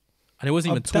not. And it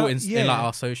wasn't even That- taught in like yeah.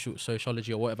 our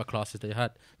sociology or whatever classes they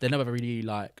had. They never really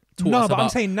like taught No, us but about I'm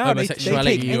saying now they take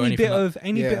homosexuality or any bit anything. Like. of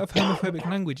any Yeah. bit of homophobic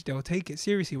language, they'll take it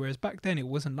seriously. Whereas back then it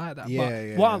wasn't like that. Yeah, but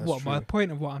yeah, what that's my true.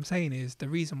 point of what I'm saying is the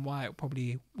reason why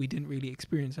we didn't really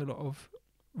experience a lot of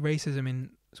racism in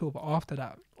sort of after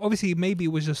that. Obviously, maybe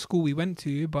it was just school we went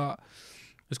to, but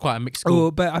It was quite a mixed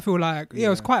school. but I feel like it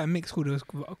was Yeah. quite a mixed school.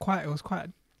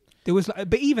 There was like,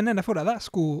 but even then, I feel like that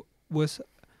school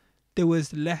there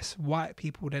was less white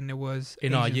people than there was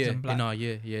in our Asians year, and black.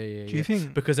 yeah. Do you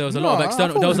think? Because there was a No, lot of I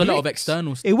external. thought There it was a was lot of mixed.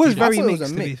 external. It was students. very I thought it was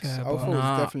mixed, a to be mix. fair, I but- thought it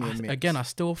was definitely a mix. Again, I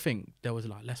still think there was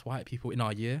like less white people in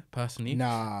our year, personally.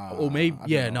 Nah. Or maybe I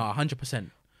don't know.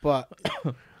 100%. But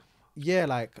yeah,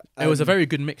 like It was a um, very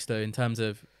good mix though in terms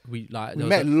of we like. We there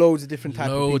met was loads of different types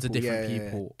loads of of people. different Yeah, yeah,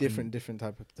 people. different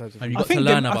types of And you I got think to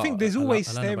there- learn I about- think there's I always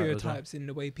learned about it as well. stereotypes in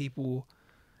the way people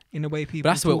But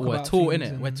that's what talk we're about taught, things innit?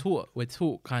 and- We're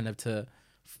taught kind of to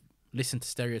listen to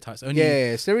stereotypes. Only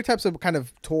yeah, stereotypes are kind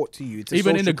of taught to you. It's a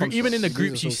even in the social even in the construct.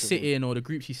 groups These are you social sit constructs. in or the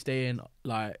groups you stay in,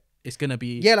 like it's gonna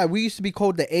be Yeah, like we used to be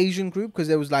called the Asian group because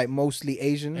there was like mostly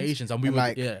Asians. Asians, and we and, would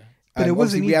like, yeah. But it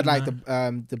wasn't obviously we had even,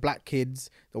 like the black kids,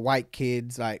 the white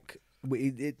kids. Like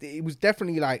it was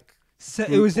definitely like. So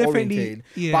it was group definitely oriented.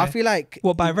 yeah. But I feel like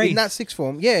What, by in race? that sixth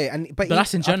form, yeah, and But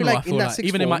that's in general. I feel like sixth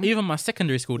even form, in my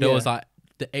secondary school, there Yeah. was like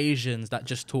the Asians that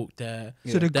just talked their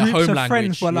so the their groups home of friends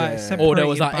language. were like Yeah. separated or there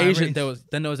was like by Asian. race.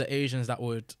 There was the Asians that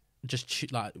would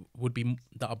just like would be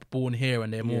that are born here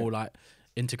and they're Yeah. more like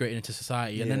integrated into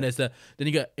society. And then Yeah. then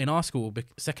you get in our school,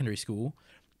 secondary school,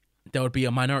 there would be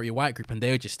a minority white group and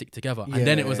they would just stick together. And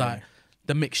then it was Yeah. like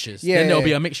the mixtures. Yeah, Then there'll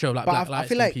be yeah. a mixture of like But black I light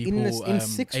feel skin like in people, this- in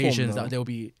sixth form, Asians. though, That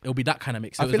it'll be that kind of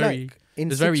mix. So I it was feel very like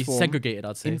in it's very sixth form, segregated.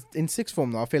 I'd say. in sixth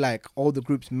form though, I feel like all the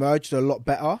groups merged a lot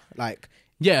better. Like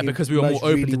Yeah, it because we were more merged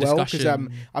open really to well,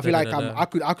 discussion. I feel like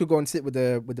da-da-da-da. I could go and sit with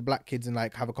the black kids and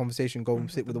like have a conversation. Go and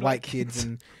sit with the white kids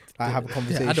and like have a Yeah,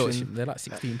 conversation. adults, they're like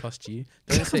 16 plus G.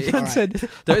 Don't say Alright. said,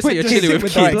 don't say I you're went to chilling sit with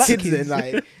with kids. the black kids kids. in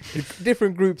like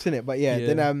different groups in it. But yeah,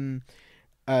 Yeah. then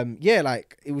yeah,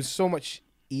 like it was so much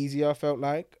easier. I felt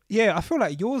like yeah, I feel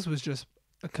like yours was just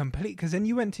a complete because then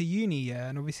you went to uni, yeah,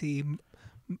 and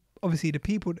obviously the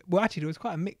people. Well, actually, there was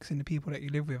quite a mix in the people that you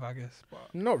live with, I guess.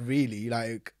 But not really.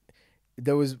 Like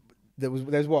there's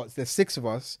what? There's 6 of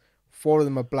us. 4 of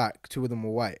them are black. 2 of them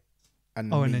were white.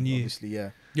 And Oh, and me, then you. obviously,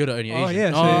 yeah. You're the only Oh, Asian.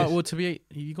 yeah, so Oh, it's- well, to be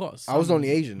you got. I was the some- only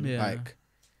Asian. yeah. Like,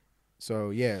 so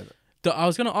yeah. I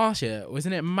was gonna ask you,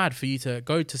 wasn't it mad for you to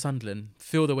go to Sunderland,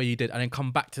 feel the way you did, and then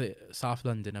come back to South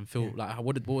London and feel like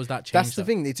what was that change? That's the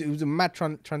thing. It was a mad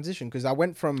transition because I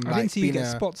went from I like didn't see you being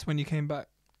get a, spots when you came back.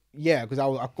 Yeah, because I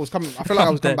was coming. I feel like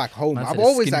I was coming back home. Man I've said the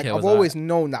always skincare was always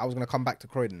known that I was gonna come back to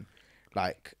Croydon.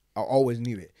 Like I always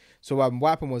knew it. So what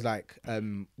happened was like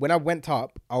when I went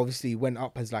up, I obviously went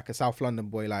up as like a South London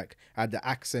boy. Like I had the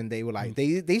accent. They were like they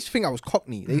used to think I was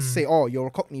Cockney. They used to say, "Oh, you're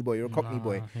a Cockney boy. You're a Cockney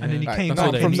boy." And then you Like, came That's back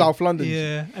what they from mean. South London.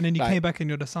 Yeah, and then you Like- came back and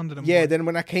you're the Sunderland. Yeah. boy. Then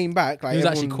when I came back, like He was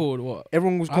actually everyone- called what?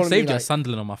 Everyone was I calling me saved you like, as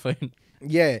Sunderland on my phone.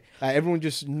 yeah, like everyone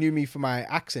just knew me for my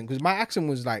accent because my accent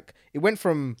was like it went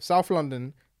from South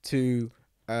London to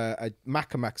a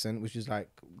Mackham accent, which is like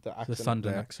the accent. The up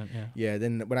Sunderland there. accent, yeah. Yeah.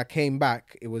 Then when I came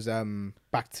back, it was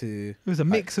back to It was a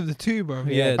mix of the two, bro.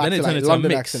 Yeah, back then it to, turned like, into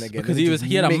London a mix accent again. because It he was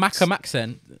had a mixed. Mackham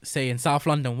accent saying South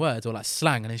London words or like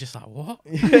slang, and it's just like what?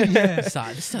 Yeah. It's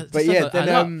like, But yeah, doesn't add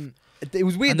up. then it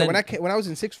was weird And though, then- when I was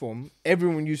in sixth form,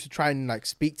 everyone used to try and like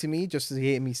speak to me just to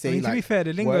hear me say I mean, to be like. fair,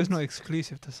 the lingo words. is not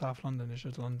exclusive to South London. It's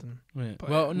just London. Yeah. But-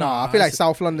 Well, No, no, I feel like it's-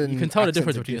 South London. you can tell the accents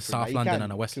difference are between a different. South Like, you London can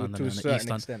and a West to London a and an certain East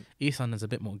London. extent. East London's a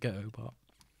bit more ghetto, but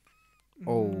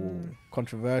Oh, Mm.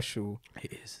 controversial.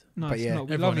 it is. No, But it's yeah, not.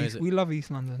 We everyone love knows East. it. We love East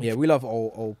London. Yeah, we love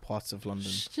all parts of London.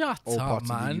 Shut All up, parts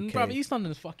of the man. UK. Bro, East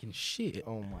London's fucking shit.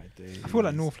 Oh my days. I feel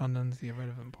like North London's the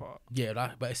irrelevant part. Yeah,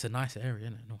 but it's a nice area,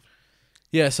 isn't it? North.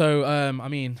 Yeah, so I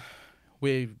mean,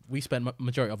 we spent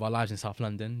majority of our lives in South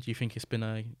London. Do you think it's been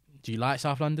a? Do you like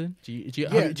South London? Do you enjoy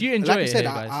like it, I said,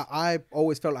 here, guys? I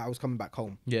always felt like I was coming back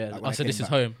home. Yeah, like when I so this came is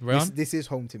back. home. Ryan, This is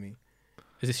home to me.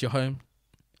 is this your home?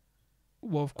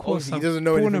 Well, of course, Obviously, he I'm doesn't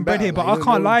know born anything and bred better, here, like, but he I doesn't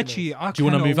can't know lie anything to you. I Do you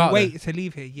wanna cannot move out wait to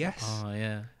leave here. Yes. Oh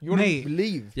yeah. You want Mate. to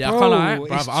leave? Yeah, Bro, I can't lie.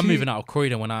 it's Bruv, I'm too- moving out of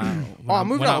Croydon when I. Oh, I'm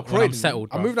moving out of when Croydon. I'm settled.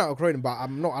 I'm bruv. moving out of Croydon, but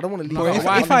I'm not. I don't want to leave. Bro, Bro, out if of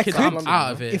I London, could- London,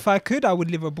 out of it. If I could, I would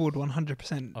live abroad 100%. Okay,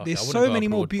 There's I wouldn't so go many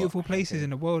more abroad, but- beautiful places okay. in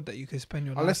the world that you could spend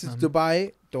your Unless life. it's man.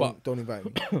 Dubai, But- don't invite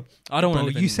me. I don't want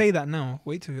Bro, to. you say that now.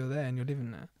 Wait till you're there and you're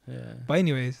living there. Yeah. But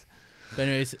anyways, But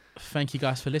anyways, thank you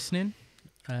guys for listening.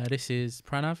 This is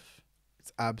Pranav,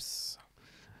 It's abs.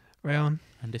 Rayon,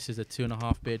 and this is a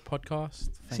 2.5 Beard podcast. See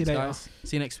you Thanks, later. guys.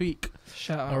 See you next week.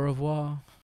 shout Au out. revoir.